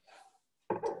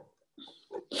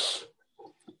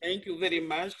 Thank you very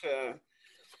much.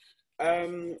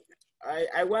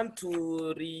 I want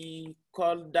to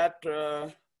recall that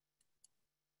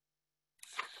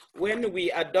when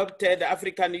we adopted,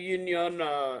 African Union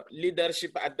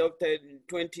leadership adopted in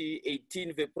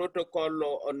 2018 the protocol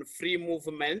on free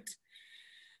movement,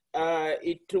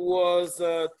 it was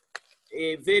a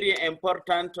very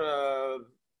important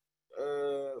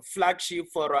flagship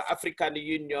for African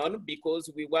Union, because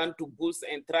we want to boost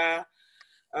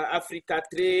intra-Africa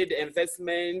trade,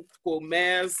 investment,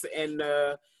 commerce, and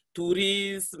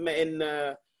tourism, and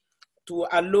to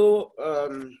allow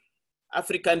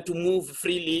African to move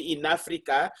freely in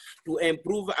Africa to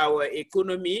improve our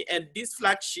economy. And this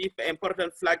flagship,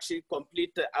 important flagship,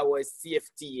 complete our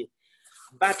CFTA.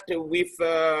 But with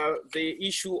the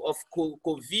issue of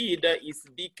COVID, it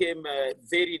became a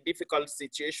very difficult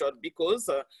situation because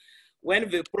when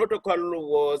the protocol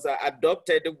was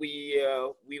adopted, we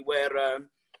were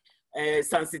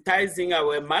sensitizing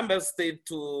our member state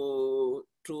to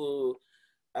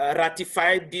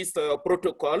ratify this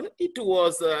protocol. It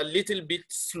was a little bit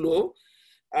slow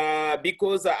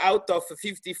because out of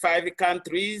 55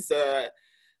 countries,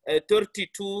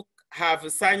 32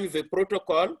 have signed the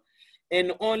protocol,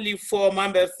 and only 4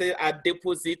 member states are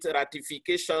deposit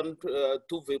ratification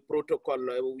to the protocol.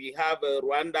 We have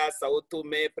Rwanda, Sao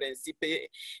Tome, Principe,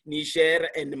 Niger,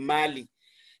 and Mali.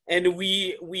 And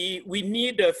we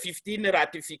need 15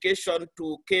 ratification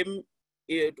to come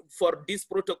for this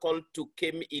protocol to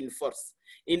come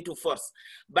into force.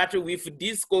 But with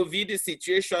this COVID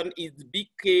situation, it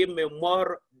became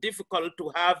more difficult to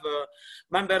have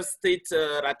member states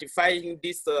ratifying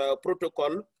this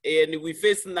protocol. And we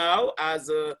face now, as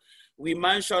we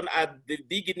mentioned at the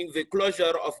beginning, the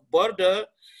closure of border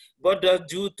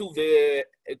due to the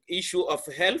issue of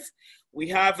health. We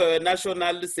have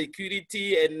national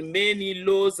security and many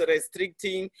laws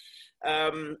restricting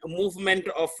movement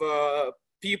of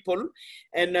people,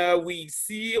 and we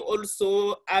see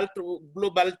also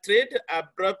global trade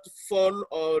abrupt fall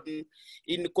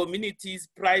in commodities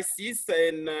prices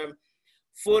and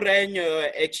foreign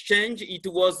exchange. It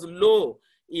was low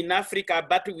in Africa,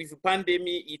 but with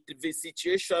pandemic, the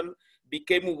situation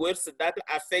became worse. That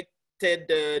affected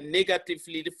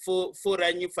negatively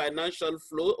foreign financial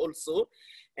flow also,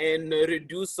 and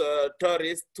reduce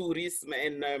tourism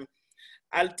and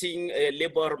halting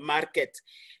labor market.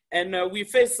 And we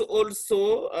face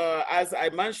also, as I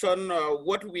mentioned,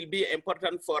 what will be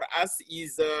important for us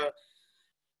is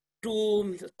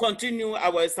to continue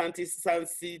our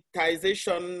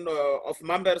sensitization of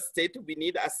member states. We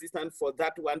need assistance for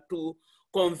that one, to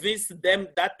convince them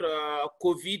that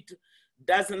COVID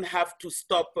doesn't have to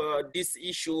stop this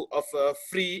issue of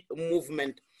free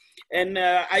movement. And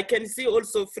I can see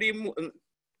also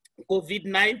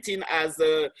COVID-19 as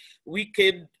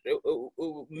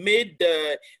made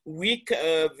weak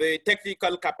the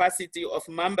technical capacity of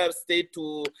member states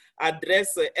to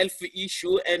address health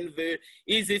issue, and the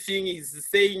easy thing is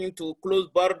saying to close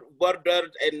borders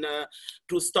and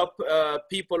to stop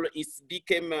people is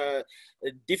became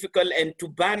difficult, and to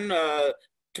ban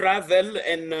travel,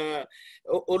 and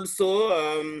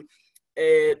also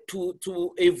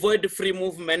to avoid free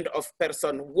movement of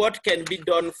person. What can be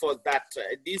done for that?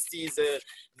 This is a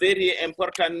very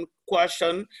important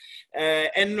question.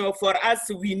 And for us,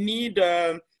 we need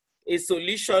a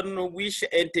solution which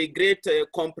integrates a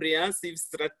comprehensive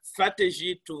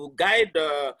strategy to guide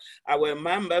our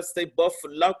members, both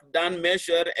lockdown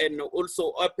measure and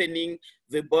also opening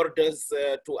the borders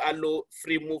to allow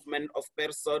free movement of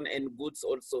person and goods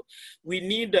also. We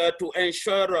need to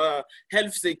ensure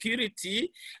health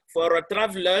security for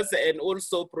travelers and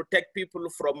also protect people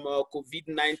from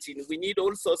COVID-19. We need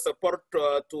also support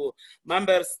to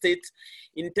member states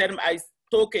in terms, I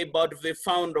talk about the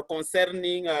fund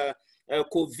concerning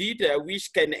COVID,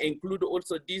 which can include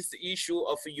also this issue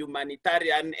of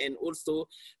humanitarian and also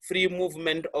free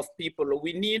movement of people.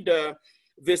 We need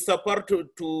the support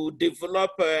to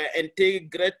develop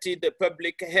integrated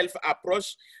public health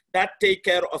approach that take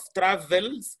care of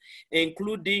travels,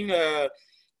 including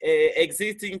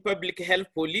existing public health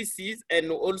policies,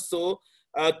 and also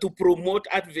to promote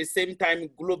at the same time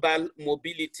global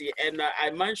mobility. And I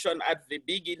mentioned at the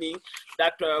beginning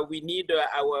that we need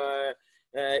our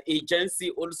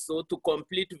agency also to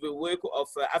complete the work of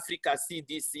Africa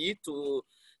CDC to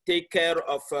take care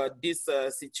of this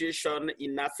situation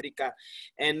in Africa.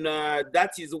 And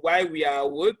that is why we are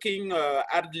working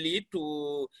hardly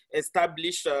to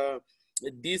establish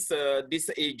this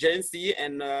agency,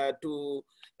 and to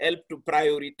help to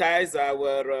prioritize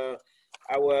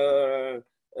our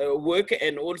work,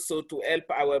 and also to help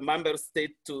our member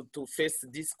state to face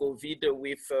this COVID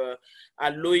with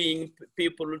allowing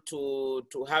people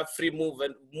to have free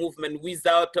movement.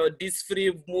 Without this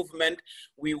free movement,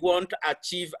 we won't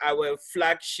achieve our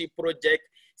flagship project,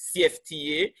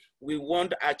 CFTA. We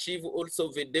won't achieve also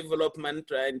the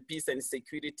development and peace and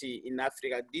security in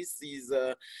Africa. This is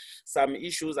some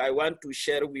issues I want to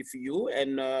share with you,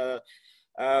 and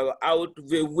how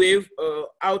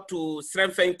to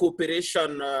strengthen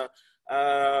cooperation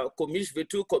the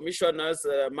two commissioners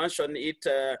mentioned it.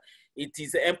 It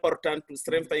is important to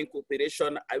strengthen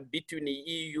cooperation between the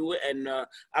EU and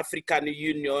African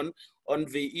Union on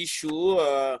the issue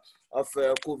of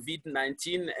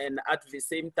COVID-19, and at the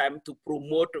same time to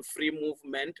promote free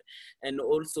movement and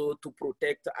also to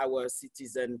protect our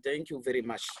citizens. Thank you very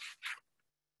much.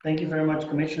 Thank you very much,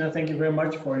 Commissioner. Thank you very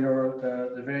much for your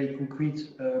very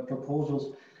concrete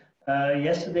proposals.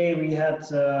 Yesterday we had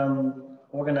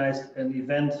organized an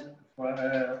event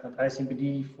at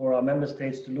ICMPD for our member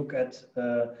states to look at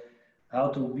how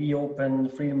to reopen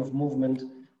freedom of movement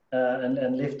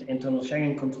and lift internal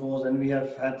Schengen controls, and we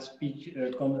have had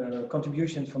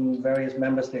contributions from various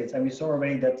member states, and we saw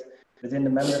already that within the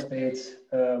member states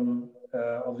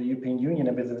of the European Union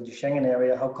and within the Schengen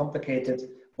area, how complicated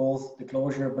both the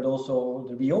closure but also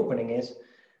the reopening is.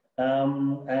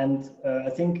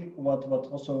 I think what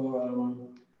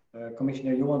also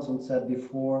Commissioner Johansson said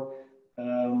before,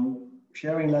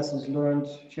 sharing lessons learned,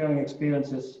 sharing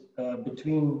experiences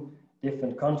between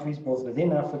different countries, both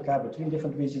within Africa, between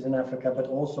different regions in Africa, but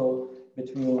also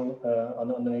between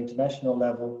on an international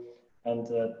level, and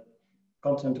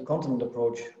continent-to-continent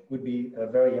approach would be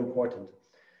very important.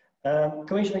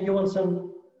 Commissioner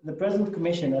Johansson, the present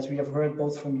Commission, as we have heard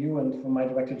both from you and from my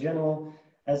Director General,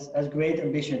 has great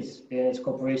ambitions in its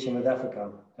cooperation with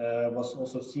Africa. Was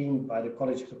also seen by the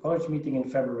college meeting in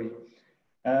February.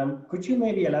 Could you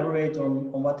maybe elaborate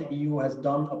on what the EU has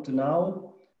done up to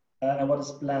now and what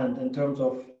is planned in terms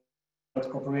of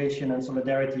cooperation and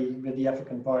solidarity with the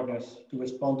African partners to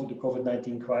respond to the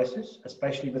COVID-19 crisis,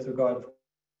 especially with regard to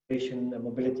migration and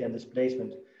mobility and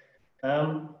displacement?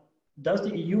 Does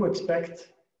the EU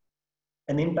expect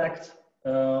an impact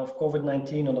of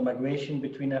COVID-19 on the migration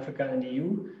between Africa and the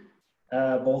EU,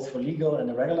 both for legal and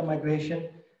irregular migration?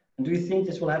 And do you think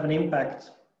this will have an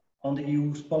impact on the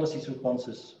EU's policy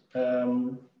responses,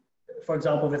 for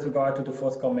example, with regard to the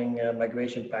forthcoming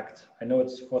migration pact? I know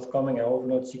it's forthcoming, I hope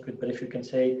not secret, but if you can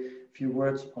say a few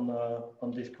words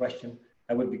on this question,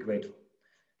 I would be grateful.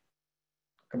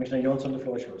 Commissioner Johansson, the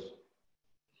floor is yours.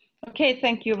 Okay,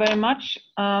 thank you very much.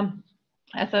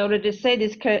 As I already said,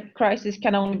 this crisis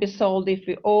can only be solved if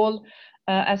we all,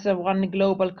 as one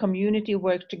global community,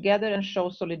 work together and show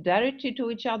solidarity to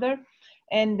each other.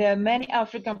 And many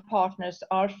African partners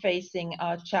are facing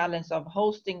a challenge of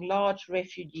hosting large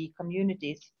refugee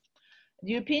communities.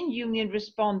 The European Union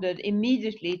responded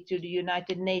immediately to the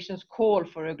United Nations call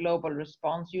for a global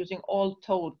response using all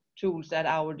tools at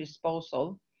our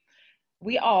disposal.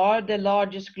 We are the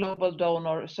largest global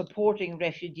donor supporting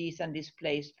refugees and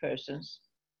displaced persons.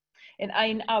 And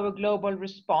in our global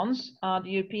response, the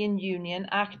European Union,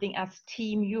 acting as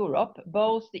Team Europe,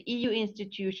 both the EU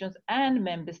institutions and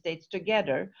member states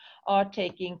together are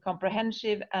taking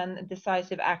comprehensive and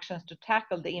decisive actions to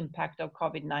tackle the impact of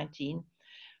COVID-19.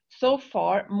 So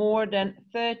far, more than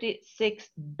 36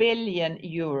 billion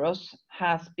euros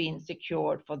has been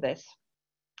secured for this.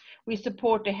 We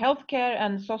support the healthcare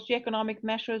and socioeconomic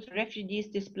measures. Refugees,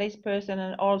 displaced persons,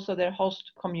 and also their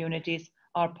host communities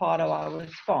are part of our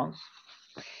response.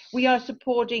 We are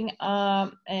supporting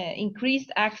increased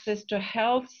access to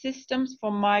health systems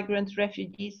for migrants,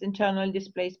 refugees, internally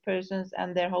displaced persons,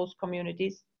 and their host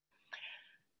communities.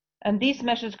 And these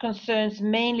measures concerns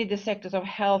mainly the sectors of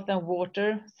health and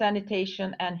water,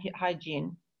 sanitation, and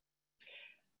hygiene.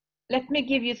 Let me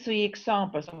give you 3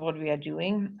 examples of what we are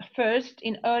doing. First,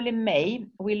 in early May,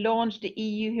 we launched the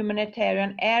EU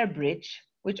humanitarian air bridge,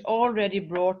 which already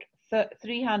brought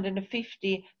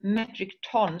 350 metric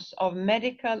tons of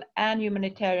medical and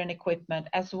humanitarian equipment,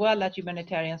 as well as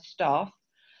humanitarian staff,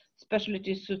 especially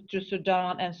to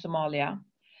Sudan and Somalia,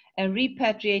 and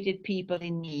repatriated people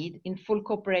in need in full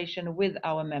cooperation with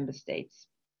our member states.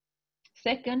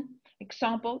 Second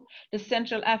example, the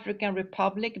Central African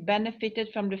Republic benefited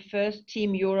from the first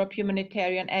Team Europe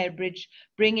humanitarian air bridge,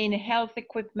 bringing in health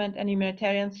equipment and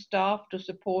humanitarian staff to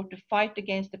support the fight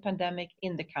against the pandemic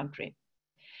in the country.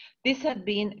 This had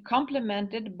been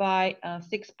complemented by a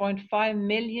 6.5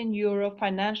 million euro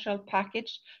financial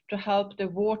package to help the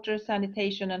water,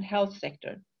 sanitation, and health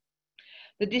sector.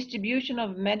 The distribution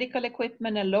of medical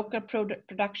equipment and local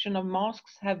production of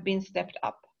masks have been stepped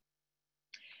up.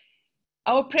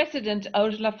 Our President,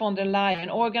 Ursula von der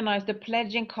Leyen, organized a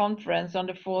pledging conference on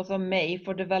the 4th of May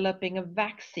for developing a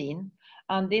vaccine,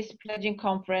 and this pledging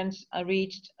conference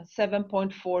reached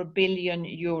 7.4 billion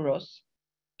euros.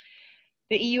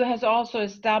 The EU has also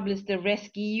established the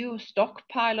RescEU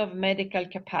stockpile of medical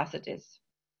capacities.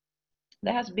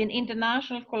 There has been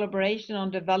international collaboration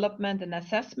on development and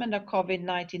assessment of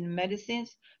COVID-19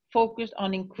 medicines, focused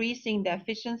on increasing the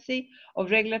efficiency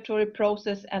of regulatory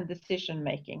process and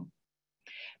decision-making.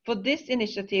 For this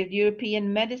initiative, the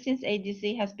European Medicines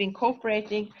Agency has been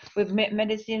cooperating with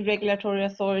medicine regulatory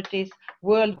authorities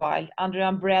worldwide under the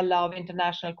umbrella of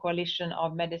International Coalition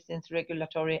of Medicines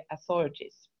Regulatory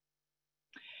Authorities.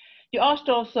 You asked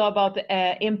also about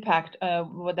the impact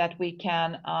that we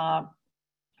can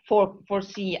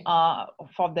foresee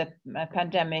for the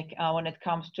pandemic when it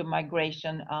comes to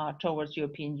migration towards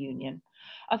European Union.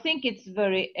 I think it's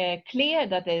very clear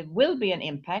that there will be an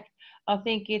impact. I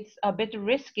think it's a bit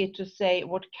risky to say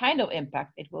what kind of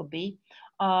impact it will be.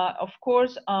 Of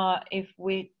course, if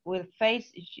we will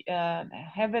face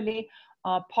heavily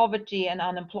poverty and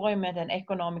unemployment and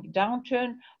economic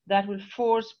downturn, that will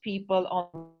force people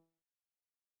on.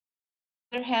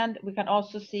 On the other hand, we can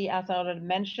also see, as I already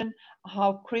mentioned,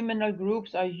 how criminal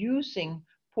groups are using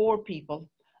poor people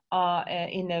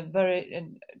in a very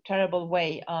terrible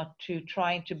way to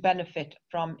trying to benefit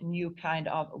from new kind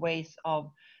of ways of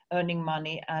earning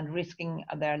money and risking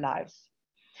their lives.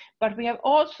 But we have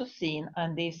also seen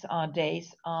in these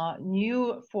days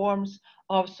new forms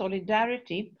of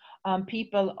solidarity,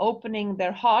 people opening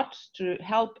their hearts to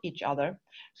help each other.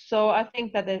 So I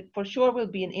think that there for sure will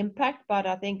be an impact, but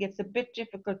I think it's a bit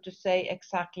difficult to say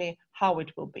exactly how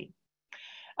it will be.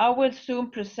 I will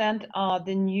soon present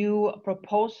the new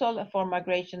proposal for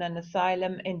migration and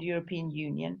asylum in the European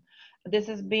Union. This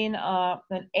has been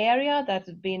an area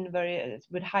that's been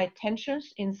with high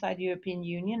tensions inside the European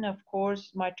Union. Of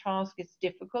course, my task is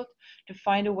difficult to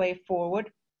find a way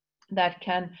forward that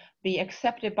can be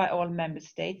accepted by all member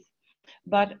states.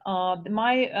 But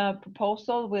my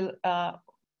proposal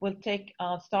will take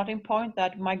a starting point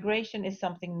that migration is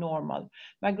something normal.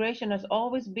 Migration has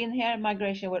always been here,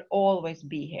 migration will always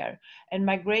be here. And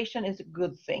migration is a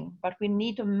good thing, but we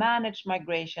need to manage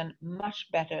migration much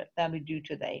better than we do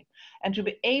today. And to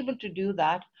be able to do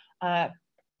that,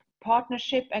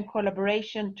 partnership and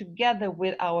collaboration together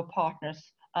with our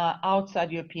partners outside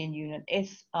the European Union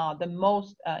is the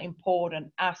most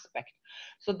important aspect.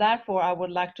 So therefore, I would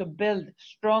like to build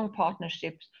strong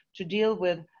partnerships to deal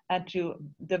with and to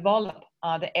develop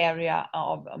the area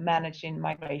of managing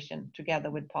migration together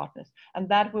with partners. And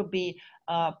that will be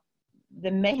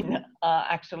the main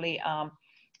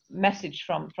message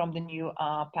from the new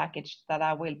package that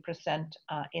I will present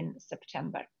in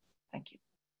September. Thank you.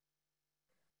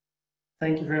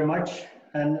 Thank you very much.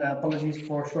 And apologies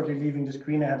for shortly leaving the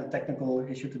screen. I had a technical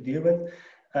issue to deal with.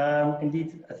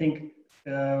 Indeed, I think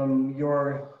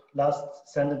your last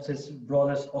sentences brought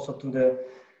us also to the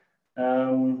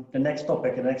next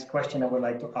topic, the next question I would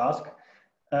like to ask.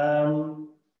 And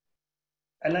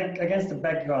against the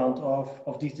background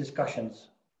of these discussions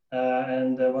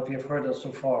and what we have heard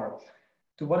so far,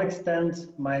 to what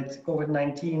extent might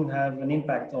COVID-19 have an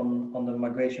impact on the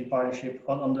migration partnership,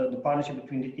 on the partnership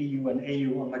between the EU and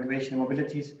AU on migration and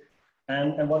mobilities,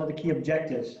 and what are the key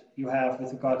objectives you have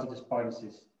with regard to this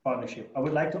partnership? I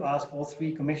would like to ask all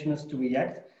three commissioners to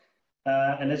react,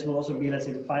 and this will also be, let's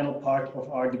say, the final part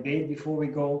of our debate. Before we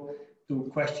go to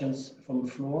questions from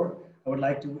the floor, I would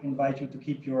like to invite you to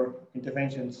keep your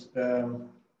interventions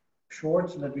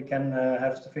short so that we can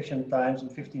have sufficient time, some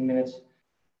 15 minutes,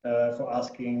 for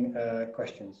asking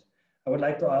questions. I would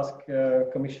like to ask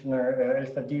Commissioner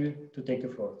Elfadil to take the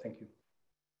floor. Thank you.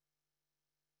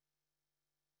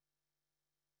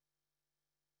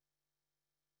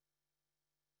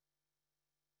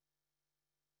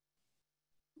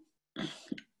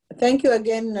 Thank you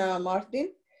again,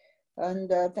 Martin, and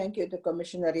thank you to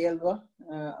Commissioner Ylva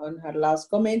on her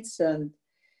last comments. And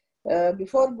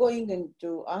before going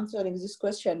into answering this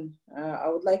question, I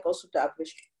would like also to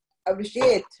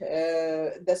appreciate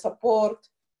the support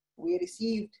we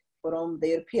received from the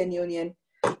European Union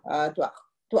to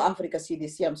Africa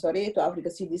CDC, to Africa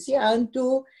CDC, and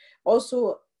to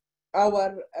also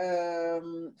our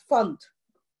fund,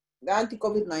 the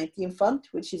anti-COVID-19 fund,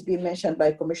 which has been mentioned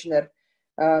by Commissioner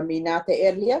Minata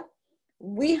earlier.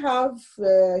 We have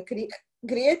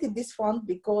created this fund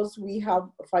because we have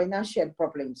financial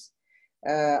problems.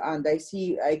 And I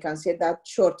can say that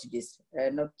shortages,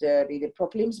 not really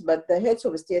problems, but the heads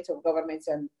of states of governments,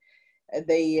 and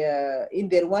they, in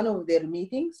one of their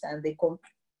meetings, and they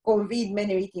convened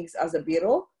many meetings as a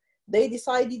bureau, they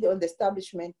decided on the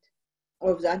establishment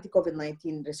of the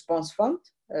anti-COVID-19 response fund.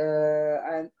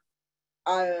 And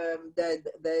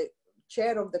the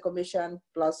chair of the commission,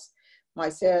 plus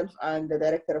myself and the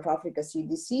director of Africa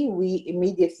CDC, we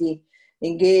immediately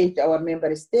engaged our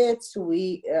member states.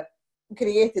 We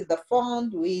created the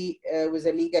fund. We, with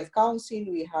the legal counsel,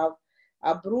 we have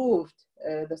approved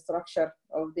the structure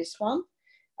of this fund.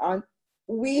 And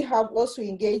we have also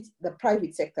engaged the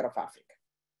private sector of Africa.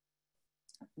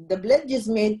 The pledges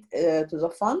made to the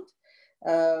fund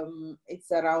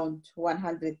It's around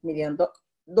 $100 million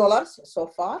so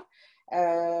far.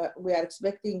 We are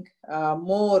expecting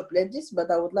more pledges,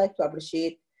 but I would like to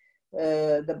appreciate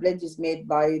the pledges made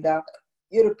by the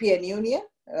European Union.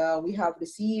 We have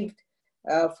received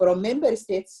from member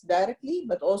states directly,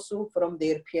 but also from the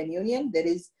European Union. There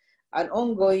is an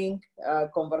ongoing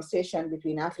conversation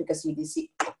between Africa CDC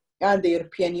and the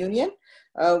European Union.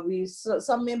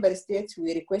 Some member states,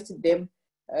 we requested them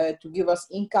to give us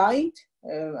in kind.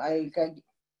 I can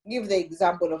give the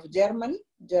example of Germany.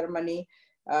 Germany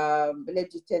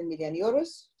pledged 10 million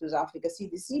euros to the Africa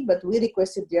CDC, but we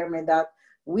requested Germany that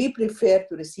we prefer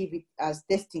to receive it as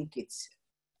testing kits.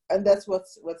 And that's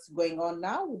what's going on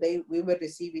now. We will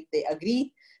receive it, they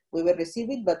agreed, we will receive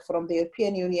it, but from the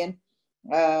European Union,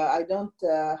 I don't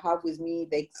have with me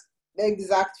the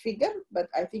exact figure, but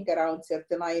I think around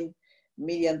 $39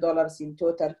 million in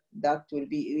total that will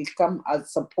come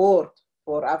as support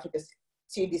for Africa's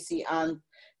CDC and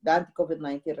the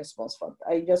anti-COVID-19 response fund.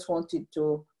 I just wanted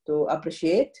to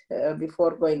appreciate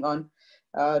before going on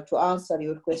to answer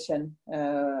your question,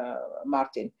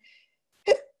 Martin.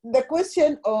 The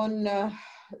question on,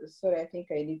 sorry, I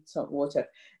think I need some water.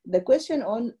 The question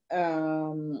on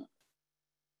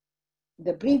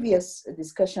the previous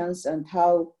discussions and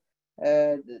how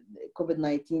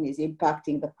COVID-19 is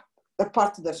impacting the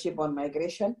partnership on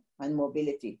migration and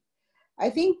mobility.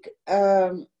 I think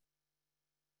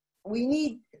we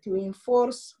need to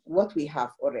enforce what we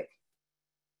have already.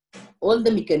 All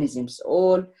the mechanisms,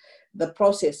 all the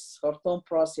process, Khartoum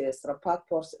process, Rabat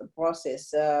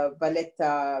process,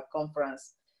 Valletta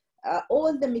conference,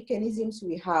 all the mechanisms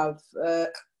we have,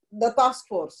 the task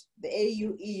force, the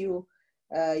AU-EU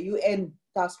UN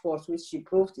task force, which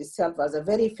proved itself as a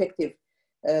very effective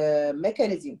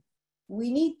mechanism.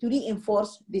 We need to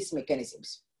reinforce these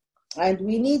mechanisms. And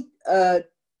we need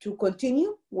to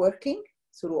continue working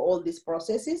through all these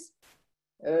processes,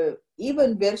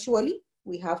 even virtually.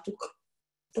 We have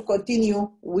to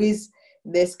continue with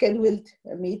the scheduled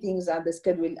meetings and the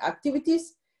scheduled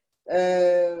activities.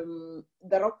 The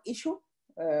rock issue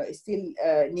still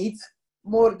needs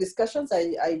more discussions.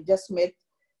 I just met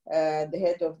the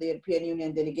head of the European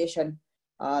Union delegation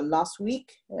last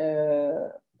week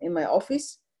in my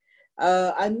office.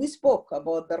 And we spoke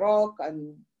about the rock,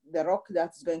 and the rock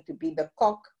that's going to be the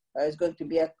COC is going to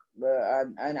be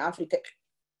an African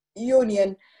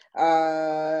Union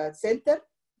center.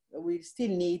 We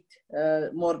still need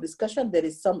more discussion. There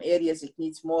is some areas it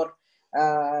needs more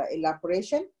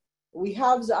elaboration. We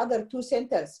have the other two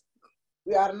centers.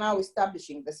 We are now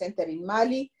establishing the center in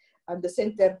Mali and the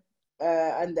center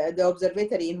and the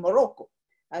observatory in Morocco.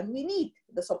 And we need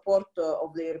the support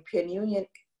of the European Union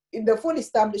in the full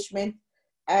establishment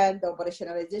and the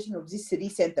operationalization of these three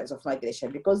centers of migration,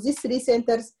 because these three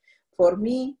centers, for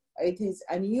me, it is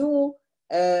a new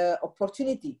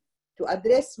opportunity to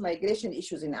address migration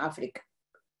issues in Africa.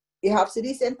 We have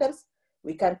three centers.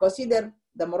 We can consider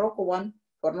the Morocco one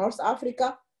for North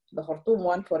Africa, the Khartoum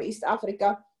one for East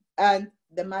Africa, and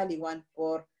the Mali one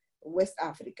for West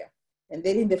Africa. And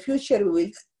then in the future,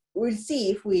 we'll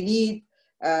see if we need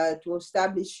to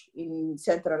establish in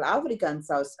Central Africa and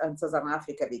Southern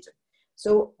Africa region.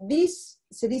 So these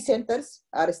three centers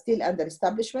are still under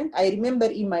establishment. I remember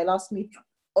in my last meeting,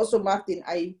 also Martin,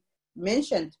 I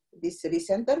mentioned these three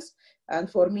centers.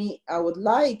 And for me, I would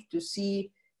like to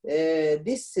see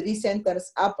these three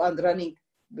centers up and running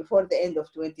before the end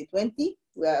of 2020.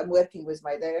 I'm working with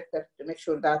my director to make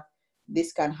sure that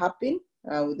this can happen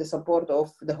with the support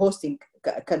of the hosting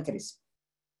countries.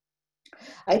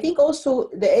 I think also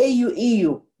the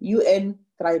AU-EU UN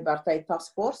tripartite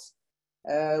task force,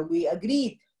 we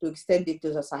agreed to extend it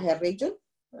to the Sahel region,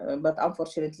 but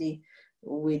unfortunately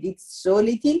we did so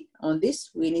little on this.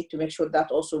 We need to make sure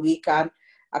that also we can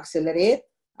accelerate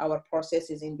our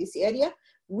processes in this area.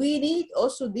 We need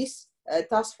also this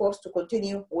task force to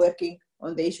continue working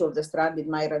on the issue of the stranded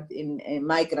migrants in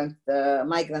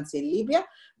Libya,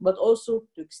 but also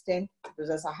to extend to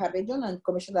the Sahel region. And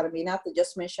Commissioner Minata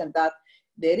just mentioned that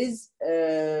there is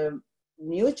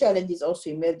new challenges also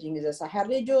emerging in the Sahel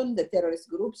region. The terrorist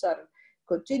groups are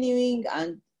continuing,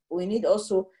 and we need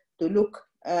also to look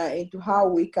into how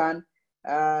we can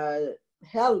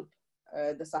help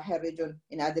the Sahel region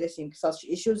in addressing such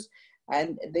issues,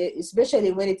 and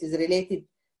especially when it is related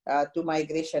to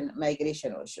migration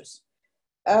issues.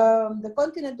 The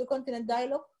continent-to-continent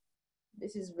dialogue,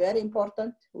 this is very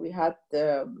important. We had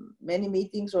many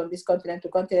meetings on this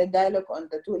continent-to-continent dialogue on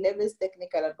the two levels,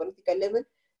 technical and political level.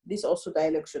 This also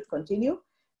dialogue should continue.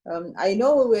 I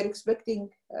know we were expecting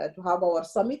to have our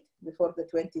summit before the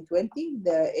 2020,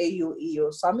 the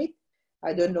AU-EU summit.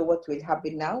 I don't know what will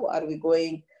happen now. Are we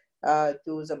going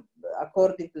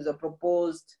according to the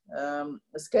proposed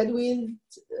scheduled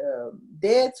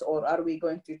dates, or are we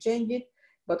going to change it?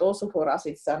 But also for us,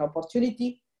 it's an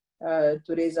opportunity to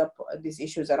raise up these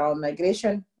issues around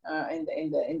migration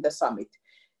in the summit.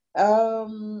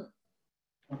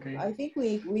 Okay. I think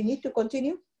we need to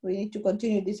continue. We need to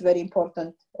continue this very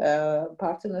important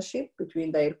partnership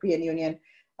between the European Union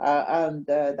and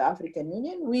the African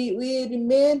Union. We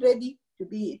remain ready to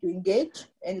engage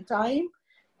anytime.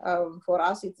 For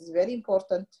us, it is a very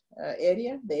important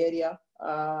area, the area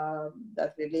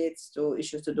that relates to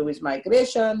issues to do with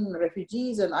migration,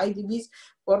 refugees, and IDPs.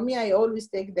 For me, I always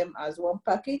take them as one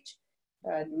package.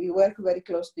 And we work very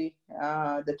closely,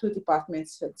 the two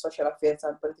departments, social affairs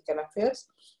and political affairs.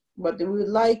 But we would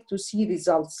like to see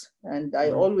results. And I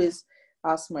always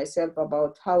ask myself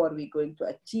about how are we going to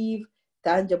achieve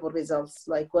tangible results,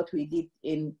 like what we did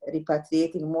in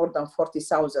repatriating more than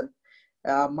 40,000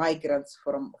 migrants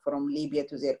from Libya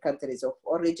to their countries of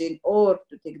origin, or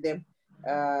to take them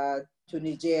to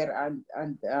Niger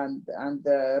and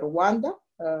Rwanda.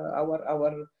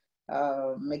 Our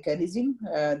mechanism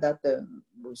that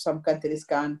some countries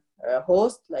can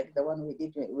host, like the one we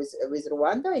did with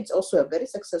Rwanda. It's also a very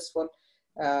successful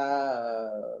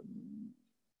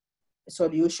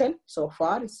solution so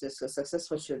far. It's a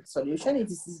successful solution. It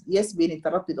is, yes, been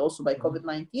interrupted also by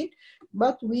COVID-19,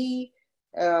 but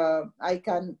I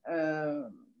can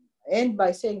end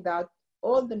by saying that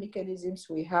all the mechanisms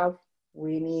we have,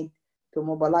 we need to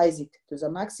mobilize it to the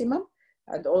maximum,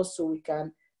 and also we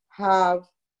can have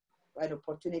an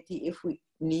opportunity if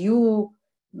new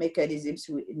mechanisms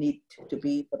need to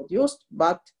be produced.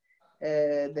 But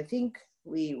the thing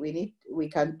we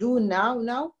can do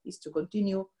now is to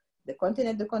continue the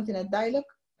continent dialogue,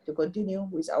 to continue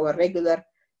with our regular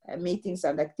meetings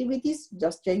and activities,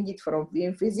 just change it from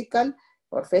being physical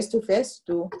or face-to-face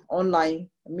to online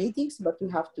meetings, but we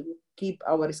have to keep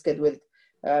our scheduled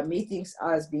meetings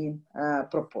as being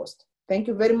proposed. Thank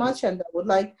you very much, and I would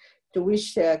like to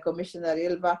wish Commissioner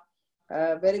Ylva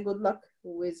very good luck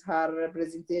with her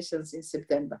presentations in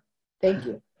September. Thank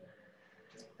you.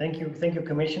 Thank you,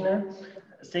 Commissioner.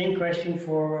 Same question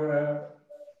for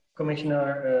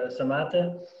Commissioner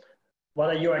Samate. What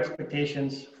are your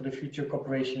expectations for the future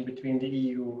cooperation between the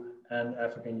EU and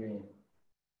African Union?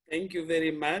 Thank you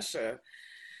very much.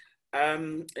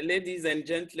 Ladies and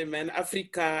gentlemen,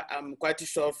 Africa, I'm quite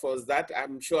sure for that.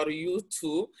 I'm sure you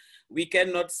too. We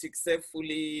cannot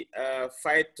successfully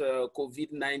fight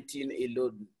COVID-19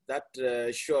 alone.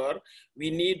 That's sure. We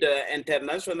need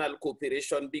international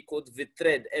cooperation because the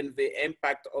threat and the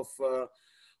impact of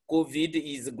COVID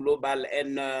is global.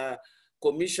 And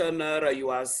Commissioner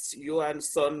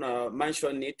Johansson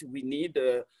mentioned it. We need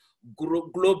a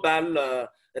global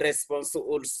response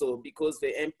also, because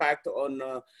the impact on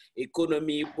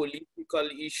economy, political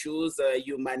issues,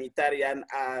 humanitarian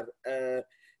are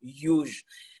huge.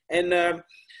 And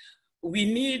we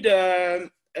need, as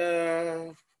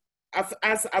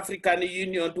African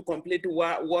Union, to complete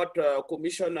what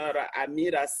Commissioner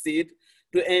Amira said,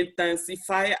 to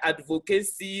intensify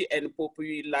advocacy and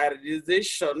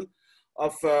popularization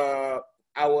of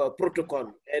our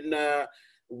protocol. And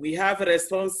we have a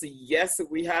response, yes,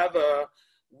 we have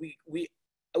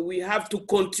we have to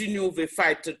continue the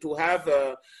fight to have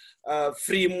a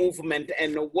free movement.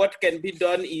 And what can be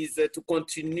done is to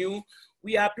continue.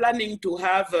 We are planning to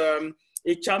have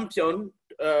a champion,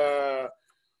 a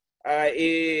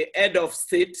head of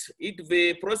state.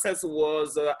 The process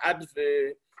was at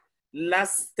the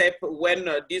last step when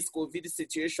this COVID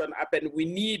situation happened. We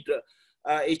need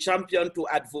a champion to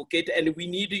advocate, and we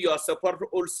need your support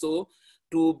also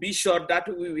to be sure that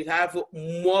we will have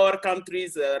more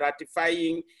countries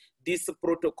ratifying this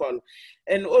protocol.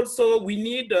 And also we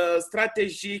need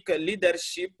strategic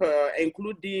leadership,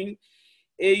 including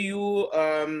EU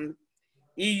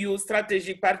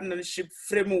strategic partnership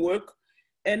framework,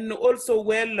 and also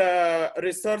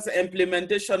well-resourced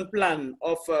implementation plan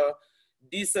of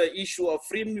this issue of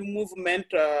free movement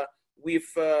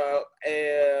with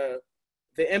the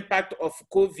impact of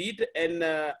COVID and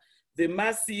the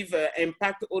massive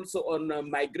impact also on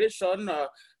migration.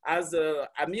 As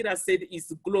Amira said,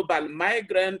 is global.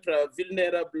 Migrant,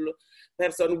 vulnerable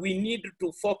person. We need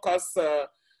to focus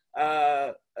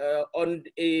on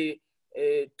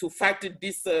to fight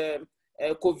this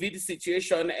COVID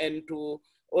situation and to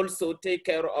also take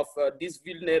care of this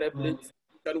vulnerability.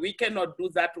 We cannot do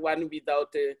that one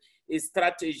without a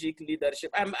strategic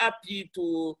leadership. I'm happy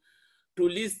to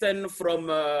listen from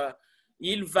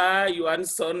Ylva,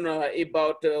 Johansson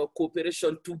about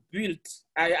cooperation to build.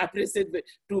 I appreciate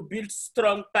to build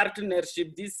strong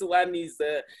partnership. This one is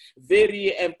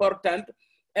very important.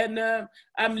 And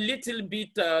I'm a little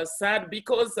bit sad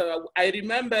because I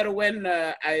remember when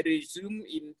I resumed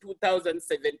in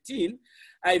 2017,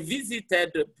 I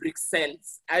visited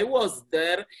Brussels. I was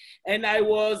there and I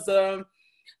went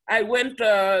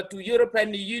to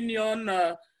European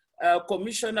Union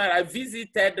commissioner. I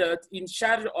visited in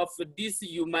charge of this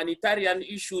humanitarian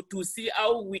issue to see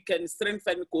how we can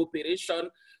strengthen cooperation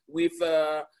with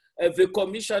the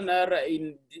commissioner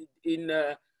in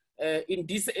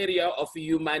this area of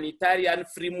humanitarian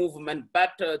free movement.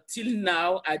 But till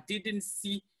now, I didn't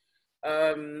see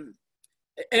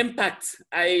impact.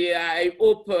 I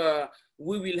hope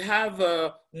we will have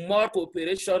more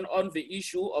cooperation on the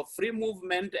issue of free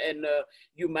movement and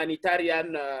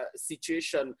humanitarian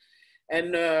situation.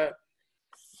 And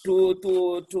to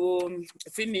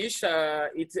finish,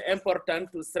 it's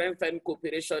important to strengthen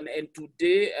cooperation, and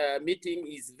today meeting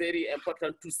is very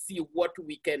important to see what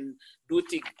we can do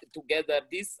together.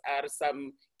 These are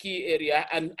some key areas,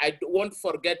 and I won't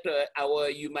forget our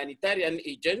humanitarian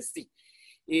agency.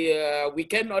 We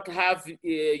cannot have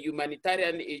a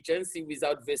humanitarian agency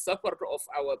without the support of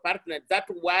our partners. That's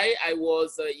why I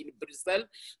was in Brussels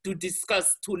to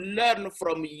discuss, to learn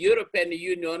from European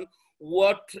Union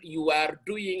what you are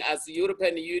doing as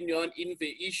European Union in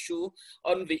the issue,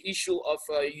 on the issue of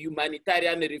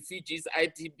humanitarian refugees,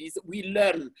 IDPs. We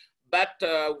learn, but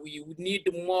we need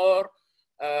more,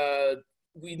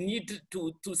 we need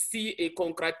to see a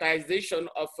concretization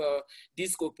of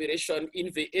this cooperation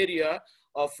in the area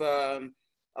of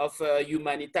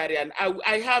humanitarian.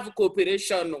 I have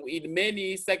cooperation in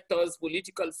many sectors,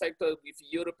 political sectors with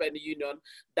European Union,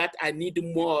 that I need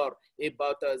more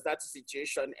about that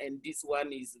situation, and this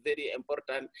one is very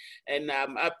important, and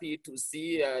I'm happy to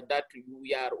see that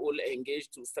we are all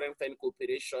engaged to strengthen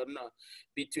cooperation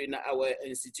between our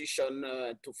institution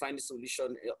to find a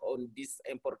solution on this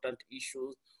important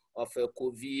issue of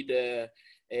COVID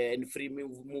and free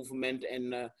movement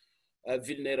and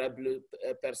vulnerable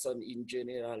person in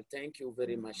general. Thank you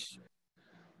very much.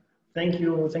 Thank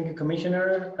you,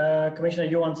 Commissioner. Commissioner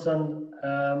Johansson,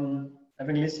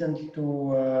 having listened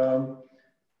to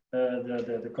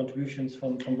the contributions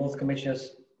from both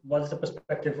commissioners, what is the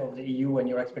perspective of the EU and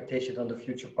your expectations on the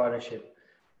future partnership?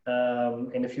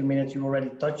 In a few minutes, you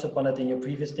already touched upon it in your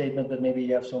previous statement, but maybe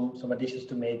you have some additions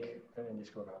to make in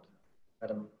this regard.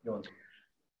 Madam Johansson.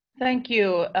 Thank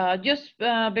you. Just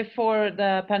before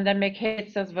the pandemic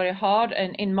hits us very hard,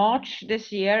 and in March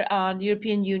this year, the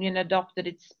European Union adopted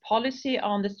its policy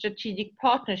on the strategic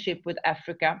partnership with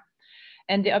Africa.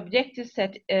 And the objectives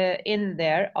set in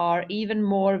there are even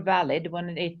more valid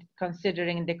when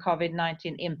considering the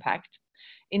COVID-19 impact.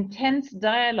 Intense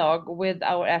dialogue with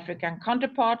our African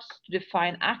counterparts to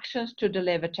define actions to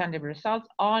deliver tangible results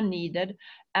are needed,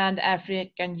 and the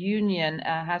African Union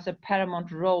has a paramount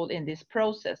role in this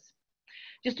process.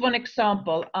 Just one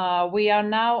example, we are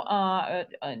now,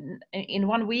 in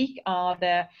 1 week,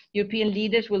 the European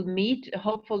leaders will meet,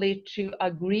 hopefully to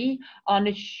agree on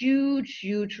a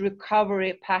huge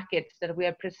recovery package that we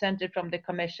have presented from the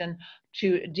Commission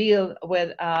to deal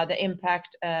with the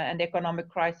impact and the economic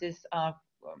crisis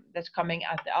that's coming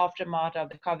at the aftermath of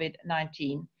the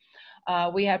COVID-19.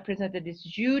 We have presented this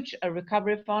huge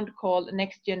recovery fund called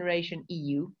Next Generation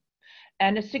EU.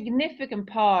 And a significant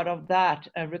part of that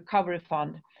recovery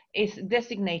fund is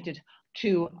designated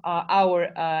to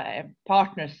our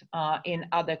partners in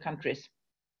other countries,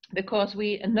 because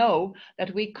we know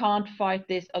that we can't fight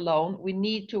this alone. We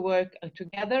need to work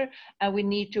together, and we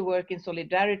need to work in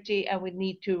solidarity, and we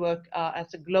need to work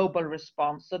as a global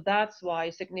response. So that's why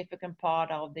a significant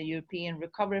part of the European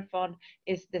Recovery Fund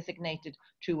is designated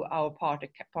to our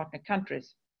partner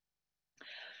countries.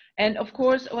 And of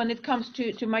course, when it comes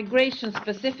to migration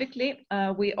specifically,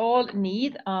 we all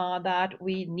need that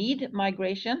we need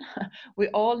migration. We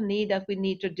all need that we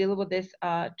need to deal with this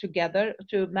together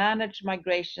to manage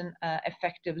migration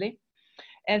effectively.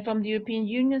 And from the European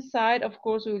Union side, of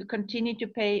course, we will continue to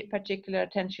pay particular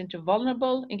attention to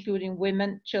vulnerable, including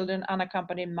women, children,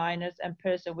 unaccompanied minors, and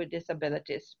persons with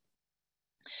disabilities.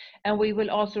 And we will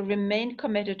also remain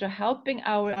committed to helping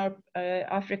our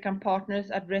African partners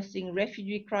addressing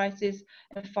refugee crisis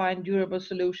and find durable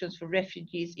solutions for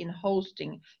refugees in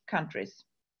hosting countries.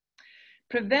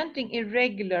 Preventing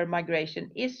irregular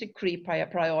migration is a key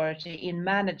priority in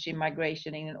managing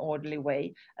migration in an orderly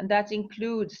way, and that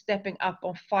includes stepping up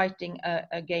on fighting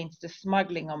against the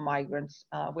smuggling of migrants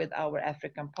with our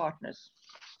African partners.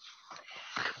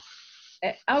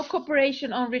 Our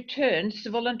cooperation on returns,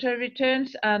 voluntary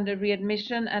returns and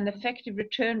readmission and effective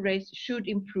return rates should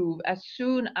improve as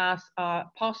soon as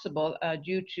possible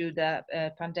due to the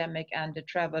pandemic and the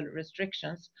travel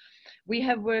restrictions. We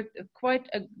have worked quite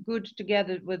good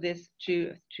together with this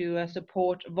to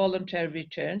support voluntary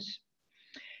returns.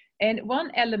 And one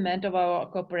element of our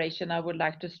cooperation I would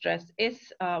like to stress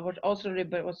is what also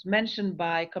was mentioned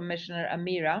by Commissioner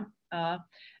Amira,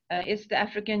 is the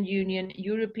African Union,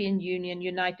 European Union,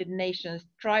 United Nations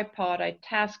tripartite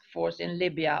task force in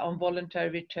Libya on voluntary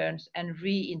returns and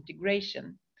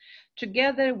reintegration.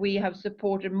 Together, we have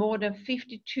supported more than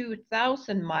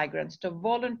 52,000 migrants to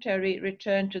voluntarily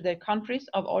return to their countries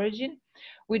of origin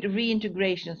with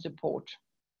reintegration support.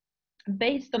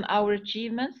 Based on our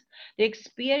achievements, the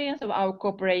experience of our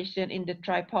cooperation in the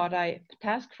tripartite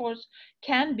task force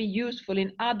can be useful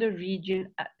in other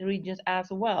regions as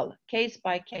well, case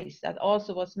by case, that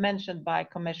also was mentioned by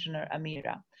Commissioner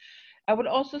Amira. I would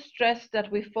also stress that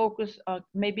we focus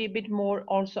maybe a bit more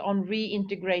also on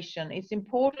reintegration. It's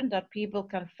important that people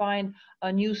can find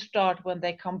a new start when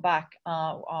they come back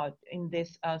in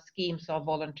these schemes of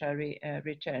voluntary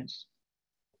returns.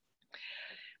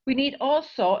 We need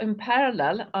also, in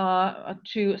parallel,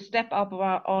 to step up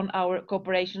on our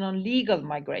cooperation on legal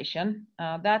migration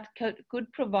that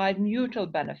could provide mutual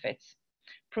benefits,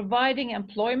 providing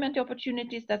employment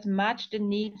opportunities that match the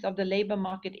needs of the labor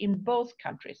market in both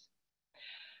countries.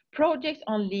 Projects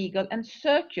on legal and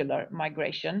circular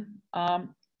migration and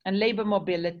labor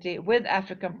mobility with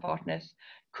African partners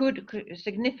could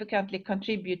significantly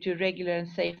contribute to regular and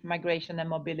safe migration and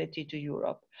mobility to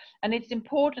Europe. And it's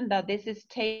important that this is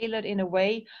tailored in a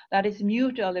way that is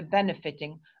mutually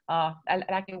benefiting,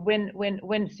 like a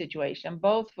win-win situation,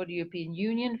 both for the European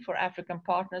Union, for African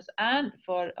partners, and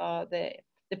for the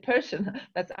person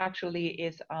that actually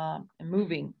is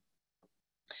moving.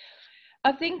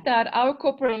 I think that our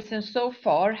cooperation so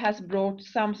far has brought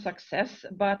some success,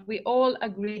 but we all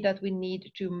agree that we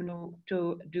need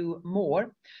to do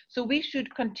more. So we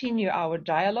should continue our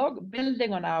dialogue,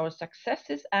 building on our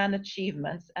successes and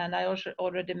achievements. And I also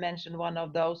already mentioned one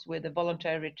of those with the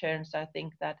voluntary returns. I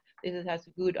think that this has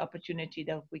a good opportunity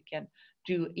that we can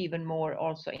do even more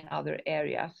also in other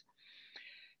areas.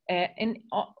 And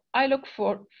I look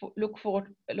forward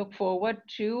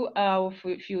to our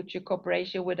future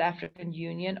cooperation with the African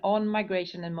Union on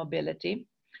migration and mobility,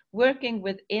 working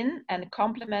within and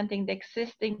complementing the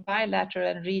existing bilateral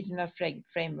and regional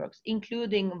frameworks,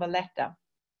 including Valletta.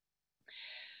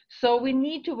 So we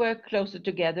need to work closer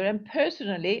together, and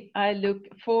personally, I look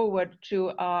forward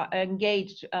to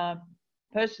engage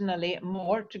personally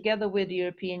more together with the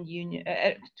European Union,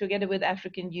 together with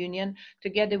African Union,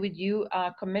 together with you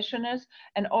commissioners,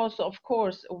 and also of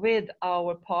course with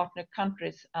our partner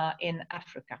countries in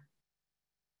Africa.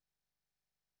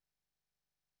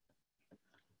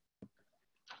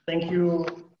 Thank you,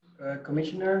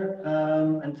 Commissioner,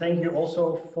 and thank you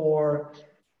also for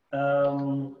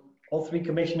all three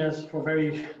commissioners for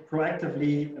very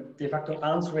proactively de facto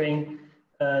answering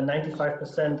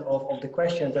 95% of the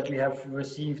questions that we have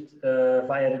received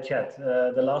via the chat.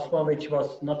 The last one, which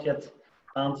was not yet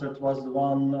answered, was the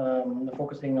one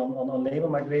focusing on labor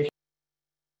migration.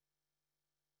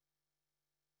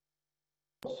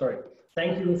 Sorry.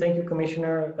 Thank you,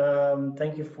 Commissioner.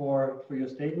 Thank you for your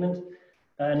statement,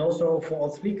 and also for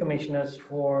all three commissioners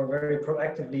for very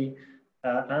proactively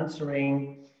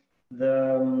answering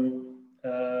the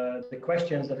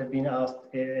questions that have been asked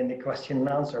in the question and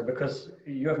answer, because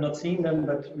you have not seen them,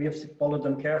 but we have followed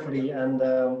them carefully, and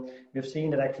we've seen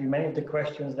that actually many of the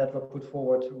questions that were put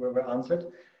forward were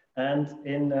answered. And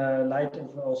in light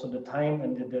of also the time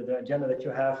and the agenda that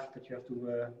you have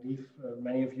to leave,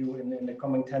 many of you in the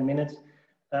coming 10 minutes,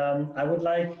 I would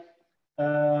like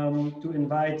to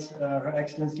invite Her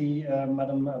Excellency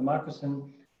Madam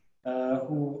Markussen,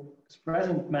 whose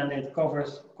present mandate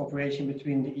covers cooperation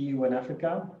between the EU and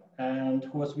Africa, and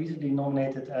who was recently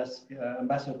nominated as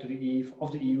ambassador to the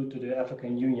EU to the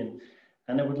African Union.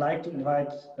 And I would like to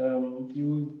invite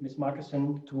you, Ms.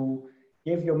 Markussen, to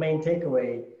give your main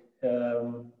takeaway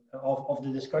of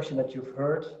the discussion that you've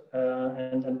heard,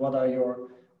 and what are your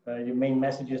main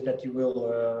messages that you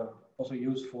will also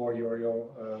use for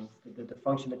the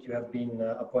function that you have been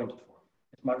appointed for.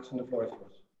 Ms. Markussen, the floor is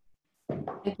yours.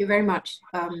 Thank you very much.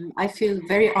 I feel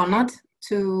very honored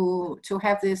to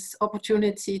have this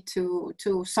opportunity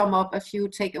to sum up a few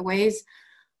takeaways.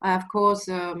 I, of course,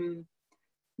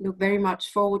 look very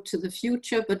much forward to the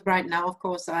future, but right now, of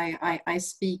course, I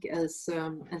speak as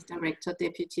director,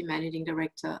 deputy managing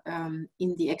director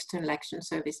in the External Action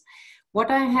Service. What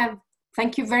I have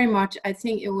Thank you very much. I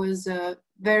think it was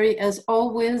very, as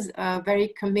always,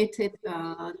 very committed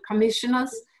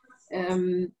commissioners.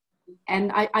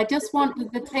 And I just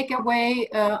wanted to take away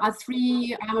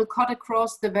I will cut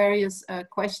across the various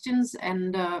questions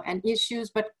and issues,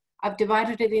 but I've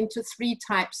divided it into 3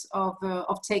 types of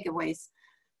takeaways.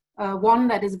 One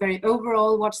that is very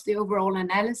overall, what's the overall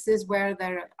analysis, where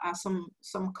there are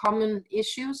some common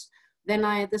issues. Then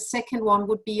the second one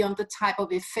would be on the type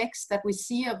of effects that we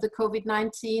see of the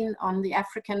COVID-19 on the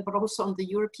African, but also on the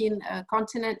European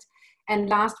continent. And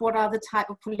last, what are the type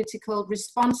of political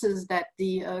responses that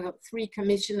the 3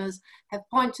 commissioners have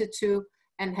pointed to,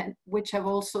 and which have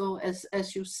also,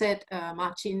 as you said,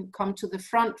 Martijn, come to the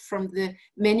front from the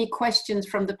many questions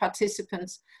from the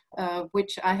participants,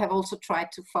 which I have also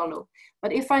tried to follow.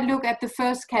 But if I look at the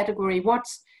first category,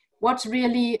 what's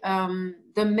really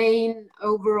the main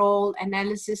overall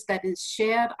analysis that is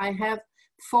shared? I have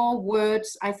 4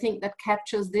 words, I think, that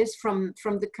captures this from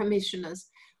the commissioners.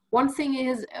 One thing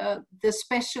is the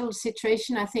special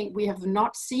situation I think we have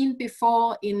not seen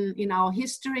before in our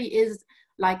history is,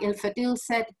 like Elfadil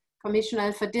said,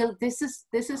 Commissioner Elfadil, this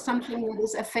is something that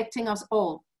is affecting us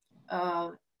all.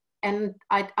 And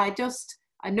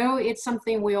I know it's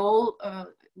something we're all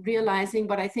realizing,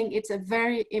 but I think it's a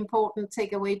very important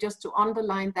takeaway just to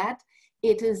underline that.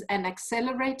 It is an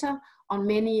accelerator on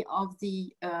many of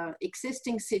the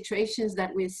existing situations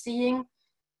that we're seeing.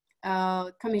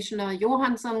 Commissioner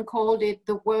Johansson called it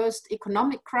the worst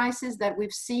economic crisis that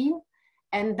we've seen.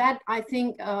 And that, I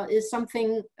think, is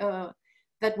something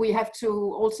that we have to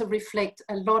also reflect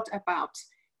a lot about.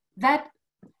 That,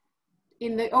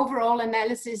 in the overall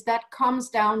analysis, that comes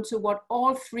down to what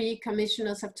all 3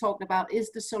 commissioners have talked about,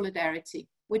 is the solidarity,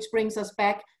 which brings us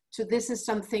back to this is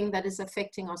something that is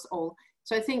affecting us all.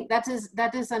 So I think that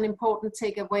is an important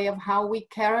takeaway of how we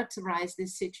characterize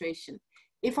this situation.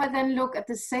 If I then look at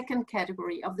the second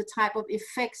category of the type of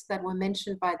effects that were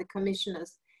mentioned by the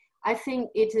commissioners, I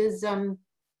think it is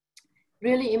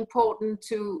really important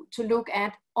to look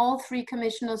at all 3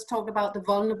 commissioners talked about the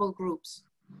vulnerable groups.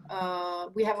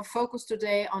 We have a focus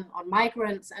today on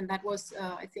migrants, and that was,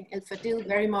 I think, Elfadil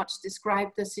very much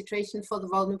described the situation for the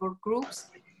vulnerable groups.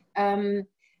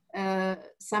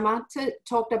 Samate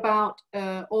talked about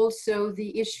also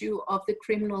the issue of the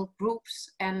criminal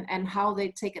groups and how they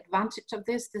take advantage of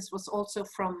this. This was also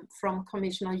from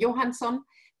Commissioner Johansson,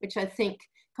 which I think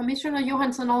Commissioner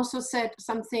Johansson also said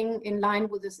something in line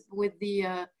with this, with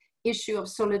the issue of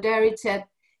solidarity,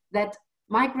 that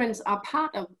migrants are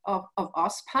part of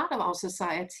us, part of our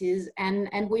societies,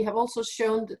 and we have also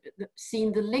seen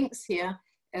the links here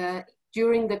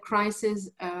during the crisis,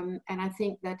 and I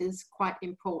think that is quite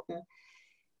important.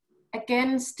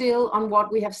 Again, still on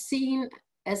what we have seen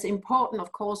as important,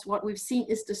 of course, what we've seen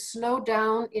is the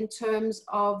slowdown in terms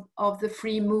of the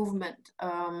free movement.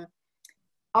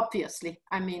 Obviously,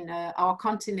 I mean, our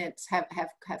continents have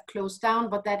closed down,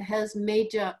 but that has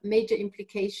major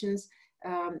implications.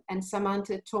 And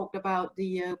Samate talked about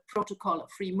the protocol of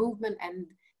free movement and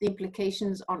the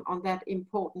implications on that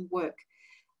important work.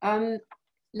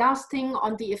 Last thing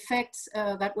on the effects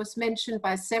that was mentioned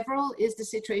by several is the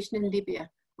situation in Libya,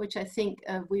 which I think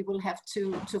we will have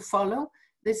to follow.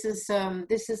 This is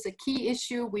a key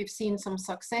issue. We've seen some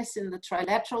success in the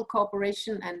trilateral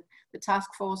cooperation, and the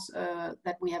task force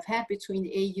that we have had between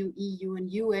the AU, EU,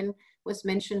 and UN was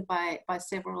mentioned by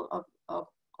several of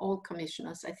all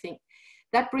commissioners, I think.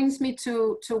 That brings me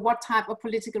to what type of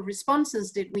political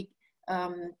responses did we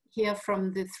hear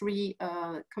from the 3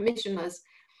 commissioners.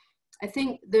 I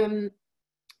think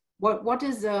what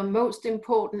is most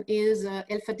important is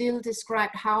Elfadil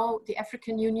described how the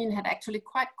African Union had actually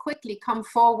quite quickly come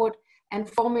forward and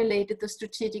formulated the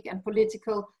strategic and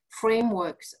political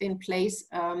frameworks in place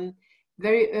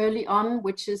very early on,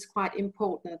 which is quite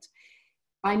important.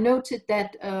 I noted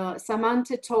that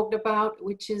Samate talked about,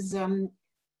 which is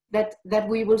that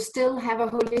we will still have a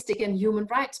holistic and human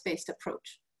rights-based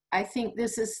approach. I think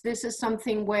this is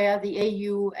something where the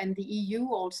AU and the EU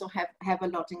also have a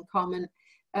lot in common.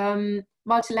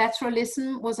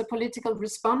 Multilateralism was a political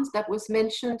response that was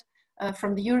mentioned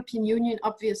from the European Union.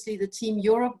 Obviously, the Team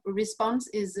Europe response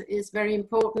is very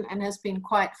important and has been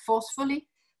quite forcefully.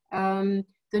 The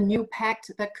new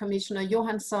pact that Commissioner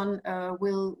Johansson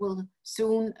will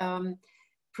soon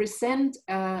present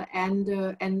and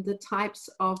the types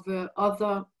of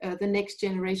the next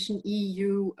generation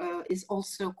EU is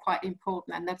also quite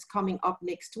important, and that's coming up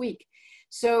next week.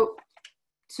 So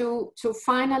to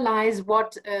finalize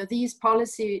what these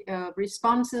policy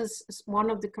responses, one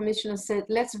of the commissioners said,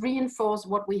 let's reinforce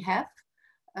what we have,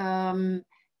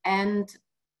 and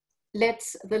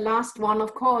let's, the last one,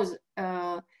 of course,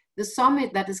 the The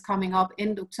summit that is coming up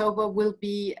in October will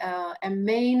be a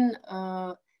main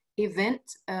event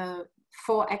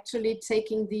for actually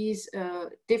taking these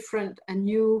different and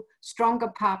new,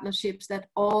 stronger partnerships that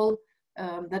all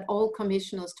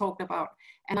commissioners talked about.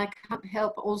 And I can't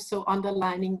help also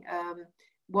underlining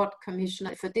what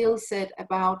Commissioner Elfadil said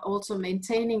about also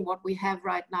maintaining what we have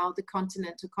right now, the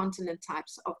continent-to-continent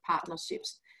types of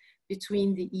partnerships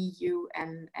between the EU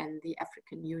and the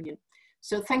African Union.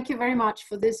 So thank you very much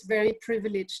for this very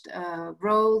privileged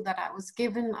role that I was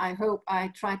given. I hope I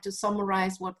tried to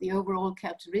summarize what the overall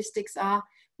characteristics are,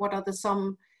 what are the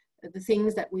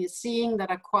things that we are seeing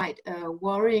that are quite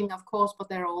worrying, of course, but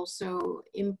there are also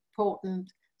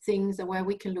important things where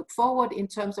we can look forward in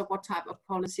terms of what type of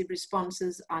policy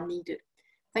responses are needed.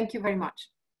 Thank you very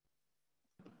much.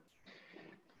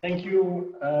 Thank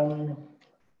you,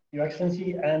 Your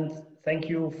Excellency, and thank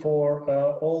you for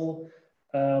all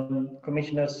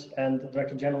commissioners and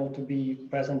Director General to be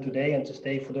present today and to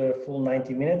stay for the full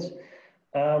 90 minutes.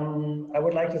 I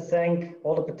would like to thank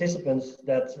all the participants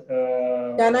that...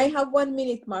 Can I have 1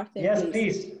 minute, Martijn? Yes,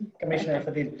 please. Commissioner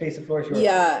Elfadil, please, the floor is yours.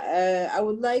 Yeah, I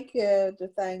would like to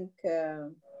thank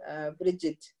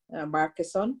Birgitte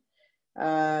Markussen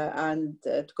and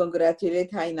to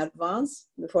congratulate her in advance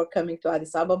before coming to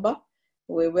Addis Ababa.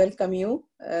 We welcome you.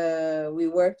 We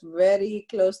worked very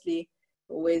closely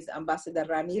with Ambassador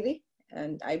Raniri,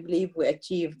 and I believe we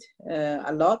achieved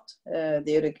a lot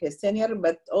during his tenure,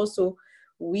 but also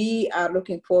we are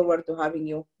looking forward to having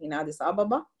you in Addis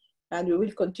Ababa, and we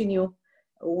will continue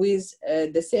with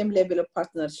the same level of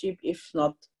partnership, if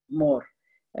not more.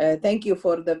 Thank you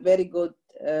for the very good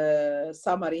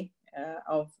summary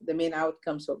of the main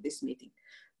outcomes of this meeting.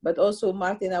 But also,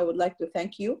 Martijn, I would like to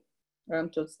thank you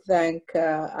and to thank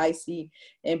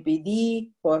ICMPD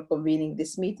for convening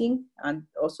this meeting and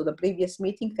also the previous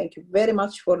meeting. Thank you very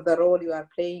much for the role you are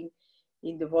playing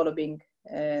in developing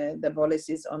the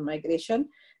policies on migration.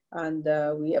 And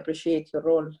we appreciate your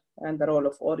role and the role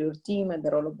of all your team and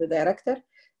the role of the director.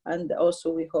 And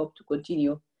also we hope to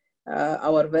continue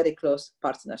our very close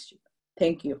partnership.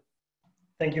 Thank you.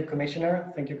 Thank you,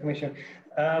 Commissioner. Thank you, Commissioner.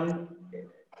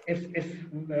 If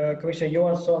Commissioner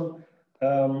Johansson,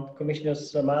 Commissioner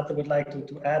Samate would like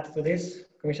to add to this.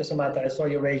 Commissioner Samate, I saw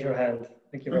you raise your hand.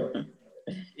 Thank you very much.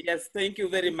 Yes, thank you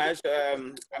very much.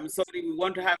 I'm sorry, we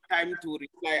won't have time to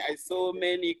reply. I saw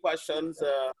many questions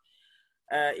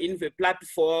in the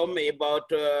platform about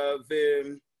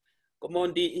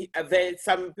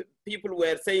some people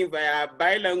were saying they are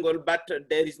bilingual, but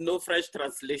there is no French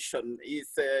translation.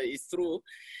 It's true.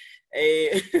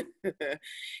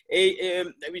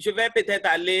 Je vais peut-être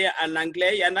aller en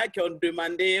anglais. Il y en a qui ont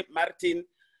demandé, Martijn,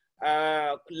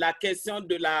 la question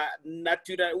de la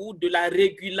nature ou de la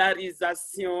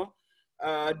régularisation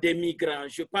des migrants.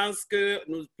 Je pense que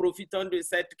nous profitons de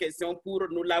cette question pour,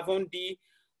 nous l'avons dit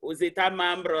aux États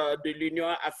membres de l'Union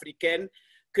africaine,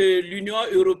 que l'Union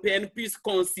européenne puisse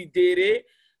considérer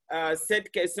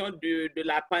cette question de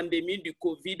la pandémie du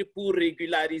Covid pour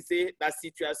régulariser la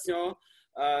situation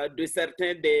de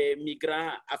certains des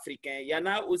migrants africains. Il y en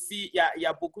a aussi, il y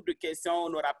a beaucoup de questions, on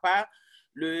n'aura pas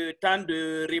le temps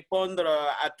de répondre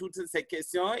à toutes ces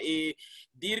questions et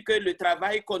dire que le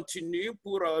travail continue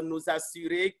pour nous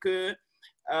assurer que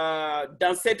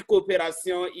dans cette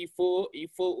coopération, il faut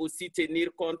aussi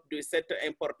tenir compte de cette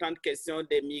importante question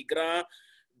des migrants,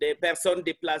 des personnes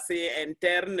déplacées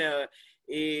internes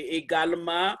et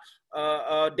également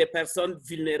des personnes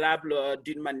vulnérables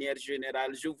d'une manière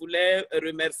générale. Je voulais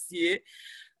remercier,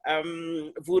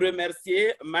 vous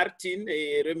remercier, Martijn,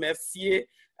 et remercier.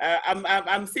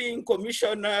 I'm seeing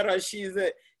Commissioner, she's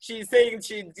saying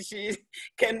she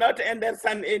cannot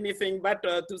understand anything, but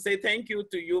to say thank you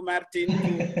to you, Martijn,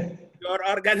 to your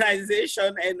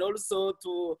organization, and also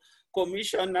to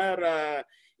Commissioner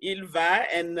Ylva,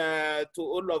 and to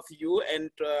all of you.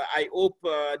 And I hope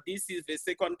this is the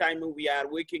second time we are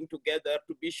working together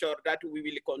to be sure that we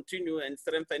will continue and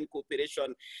strengthen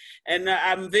cooperation. And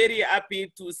I'm very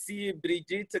happy to see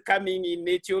Birgitte coming in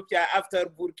Ethiopia after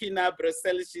Burkina,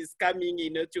 Brussels. She's coming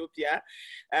in Ethiopia.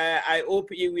 I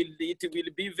hope it will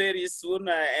be very soon,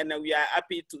 and we are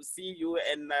happy to see you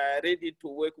and ready to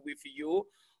work with you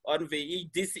on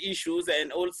these issues,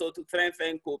 and also to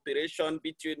strengthen cooperation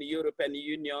between the European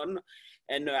Union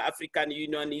and African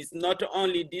Union. Is not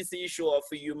only this issue of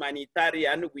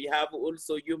humanitarian, we have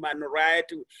also human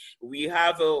rights, we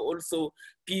have also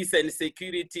peace and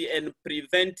security and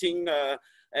preventing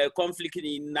conflict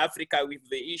in Africa with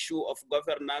the issue of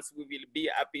governance. We will be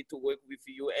happy to work with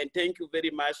you. And thank you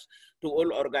very much to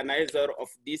all organizers of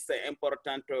this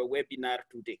important webinar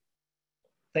today.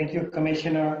 Thank you,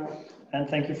 Commissioner, and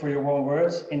thank you for your warm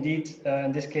words. Indeed,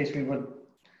 in this case, we were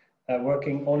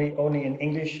working only in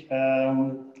English,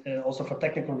 also for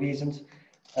technical reasons,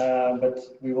 but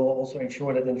we will also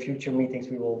ensure that in future meetings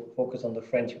we will focus on the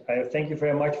French. I thank you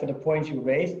very much for the points you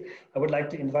raised. I would like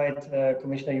to invite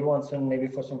Commissioner Johansson maybe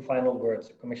for some final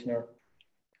words. Commissioner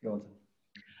Johansson.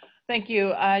 Thank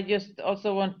you. I just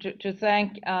also want to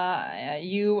thank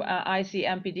you,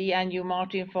 ICMPD, and you,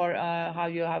 Martin, for how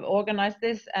you have organized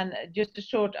this. And just a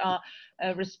short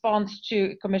response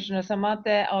to Commissioner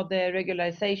Samate on the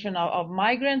regularization of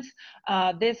migrants.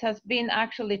 This has been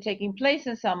actually taking place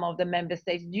in some of the member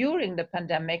states during the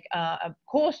pandemic,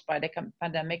 caused by the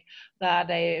pandemic, that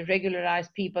they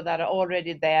regularized people that are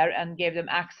already there and gave them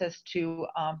access to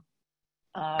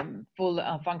full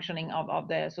functioning of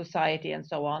the society and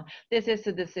so on. This is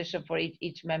a decision for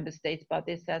each member state, but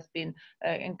this has been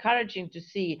encouraging to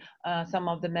see some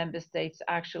of the member states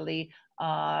actually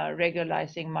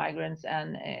regularizing migrants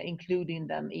and including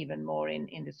them even more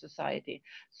in the society.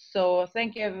 So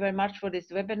thank you very much for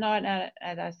this webinar, and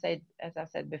as I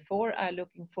said before, I'm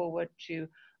looking forward to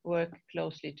work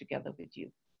closely together with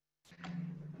you.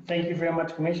 Thank you very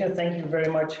much, Commissioner. Thank you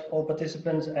very much, all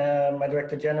participants, my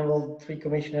Director General, 3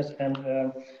 commissioners, and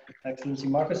Excellency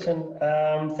Markussen.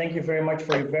 Thank you very much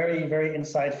for your very, very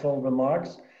insightful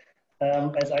remarks.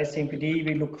 As ICMPD,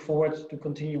 we look forward to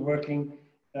continue working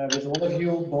with all of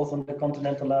you, both on the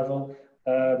continental level,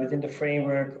 within the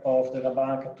framework of the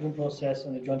Rabat-Khartoum process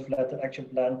and the Joint Bilateral Action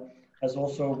Plan, as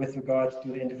also with regard to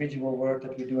the individual work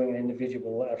that we're doing in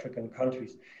individual African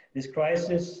countries. This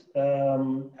crisis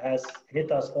has hit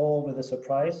us all with a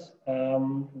surprise.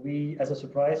 As a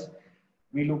surprise,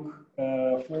 we look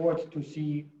forward to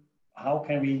see how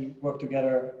can we work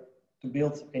together to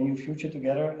build a new future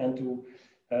together and to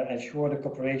ensure the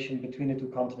cooperation between the 2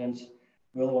 continents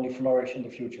will only flourish in the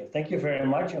future. Thank you very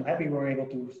much. I'm happy we were able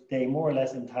to stay more or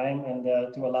less in time and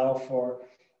to allow for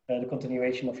the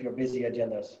continuation of your busy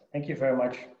agendas. Thank you very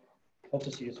much. Hope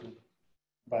to see you soon.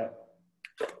 Bye.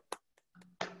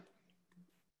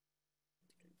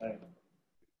 Bye.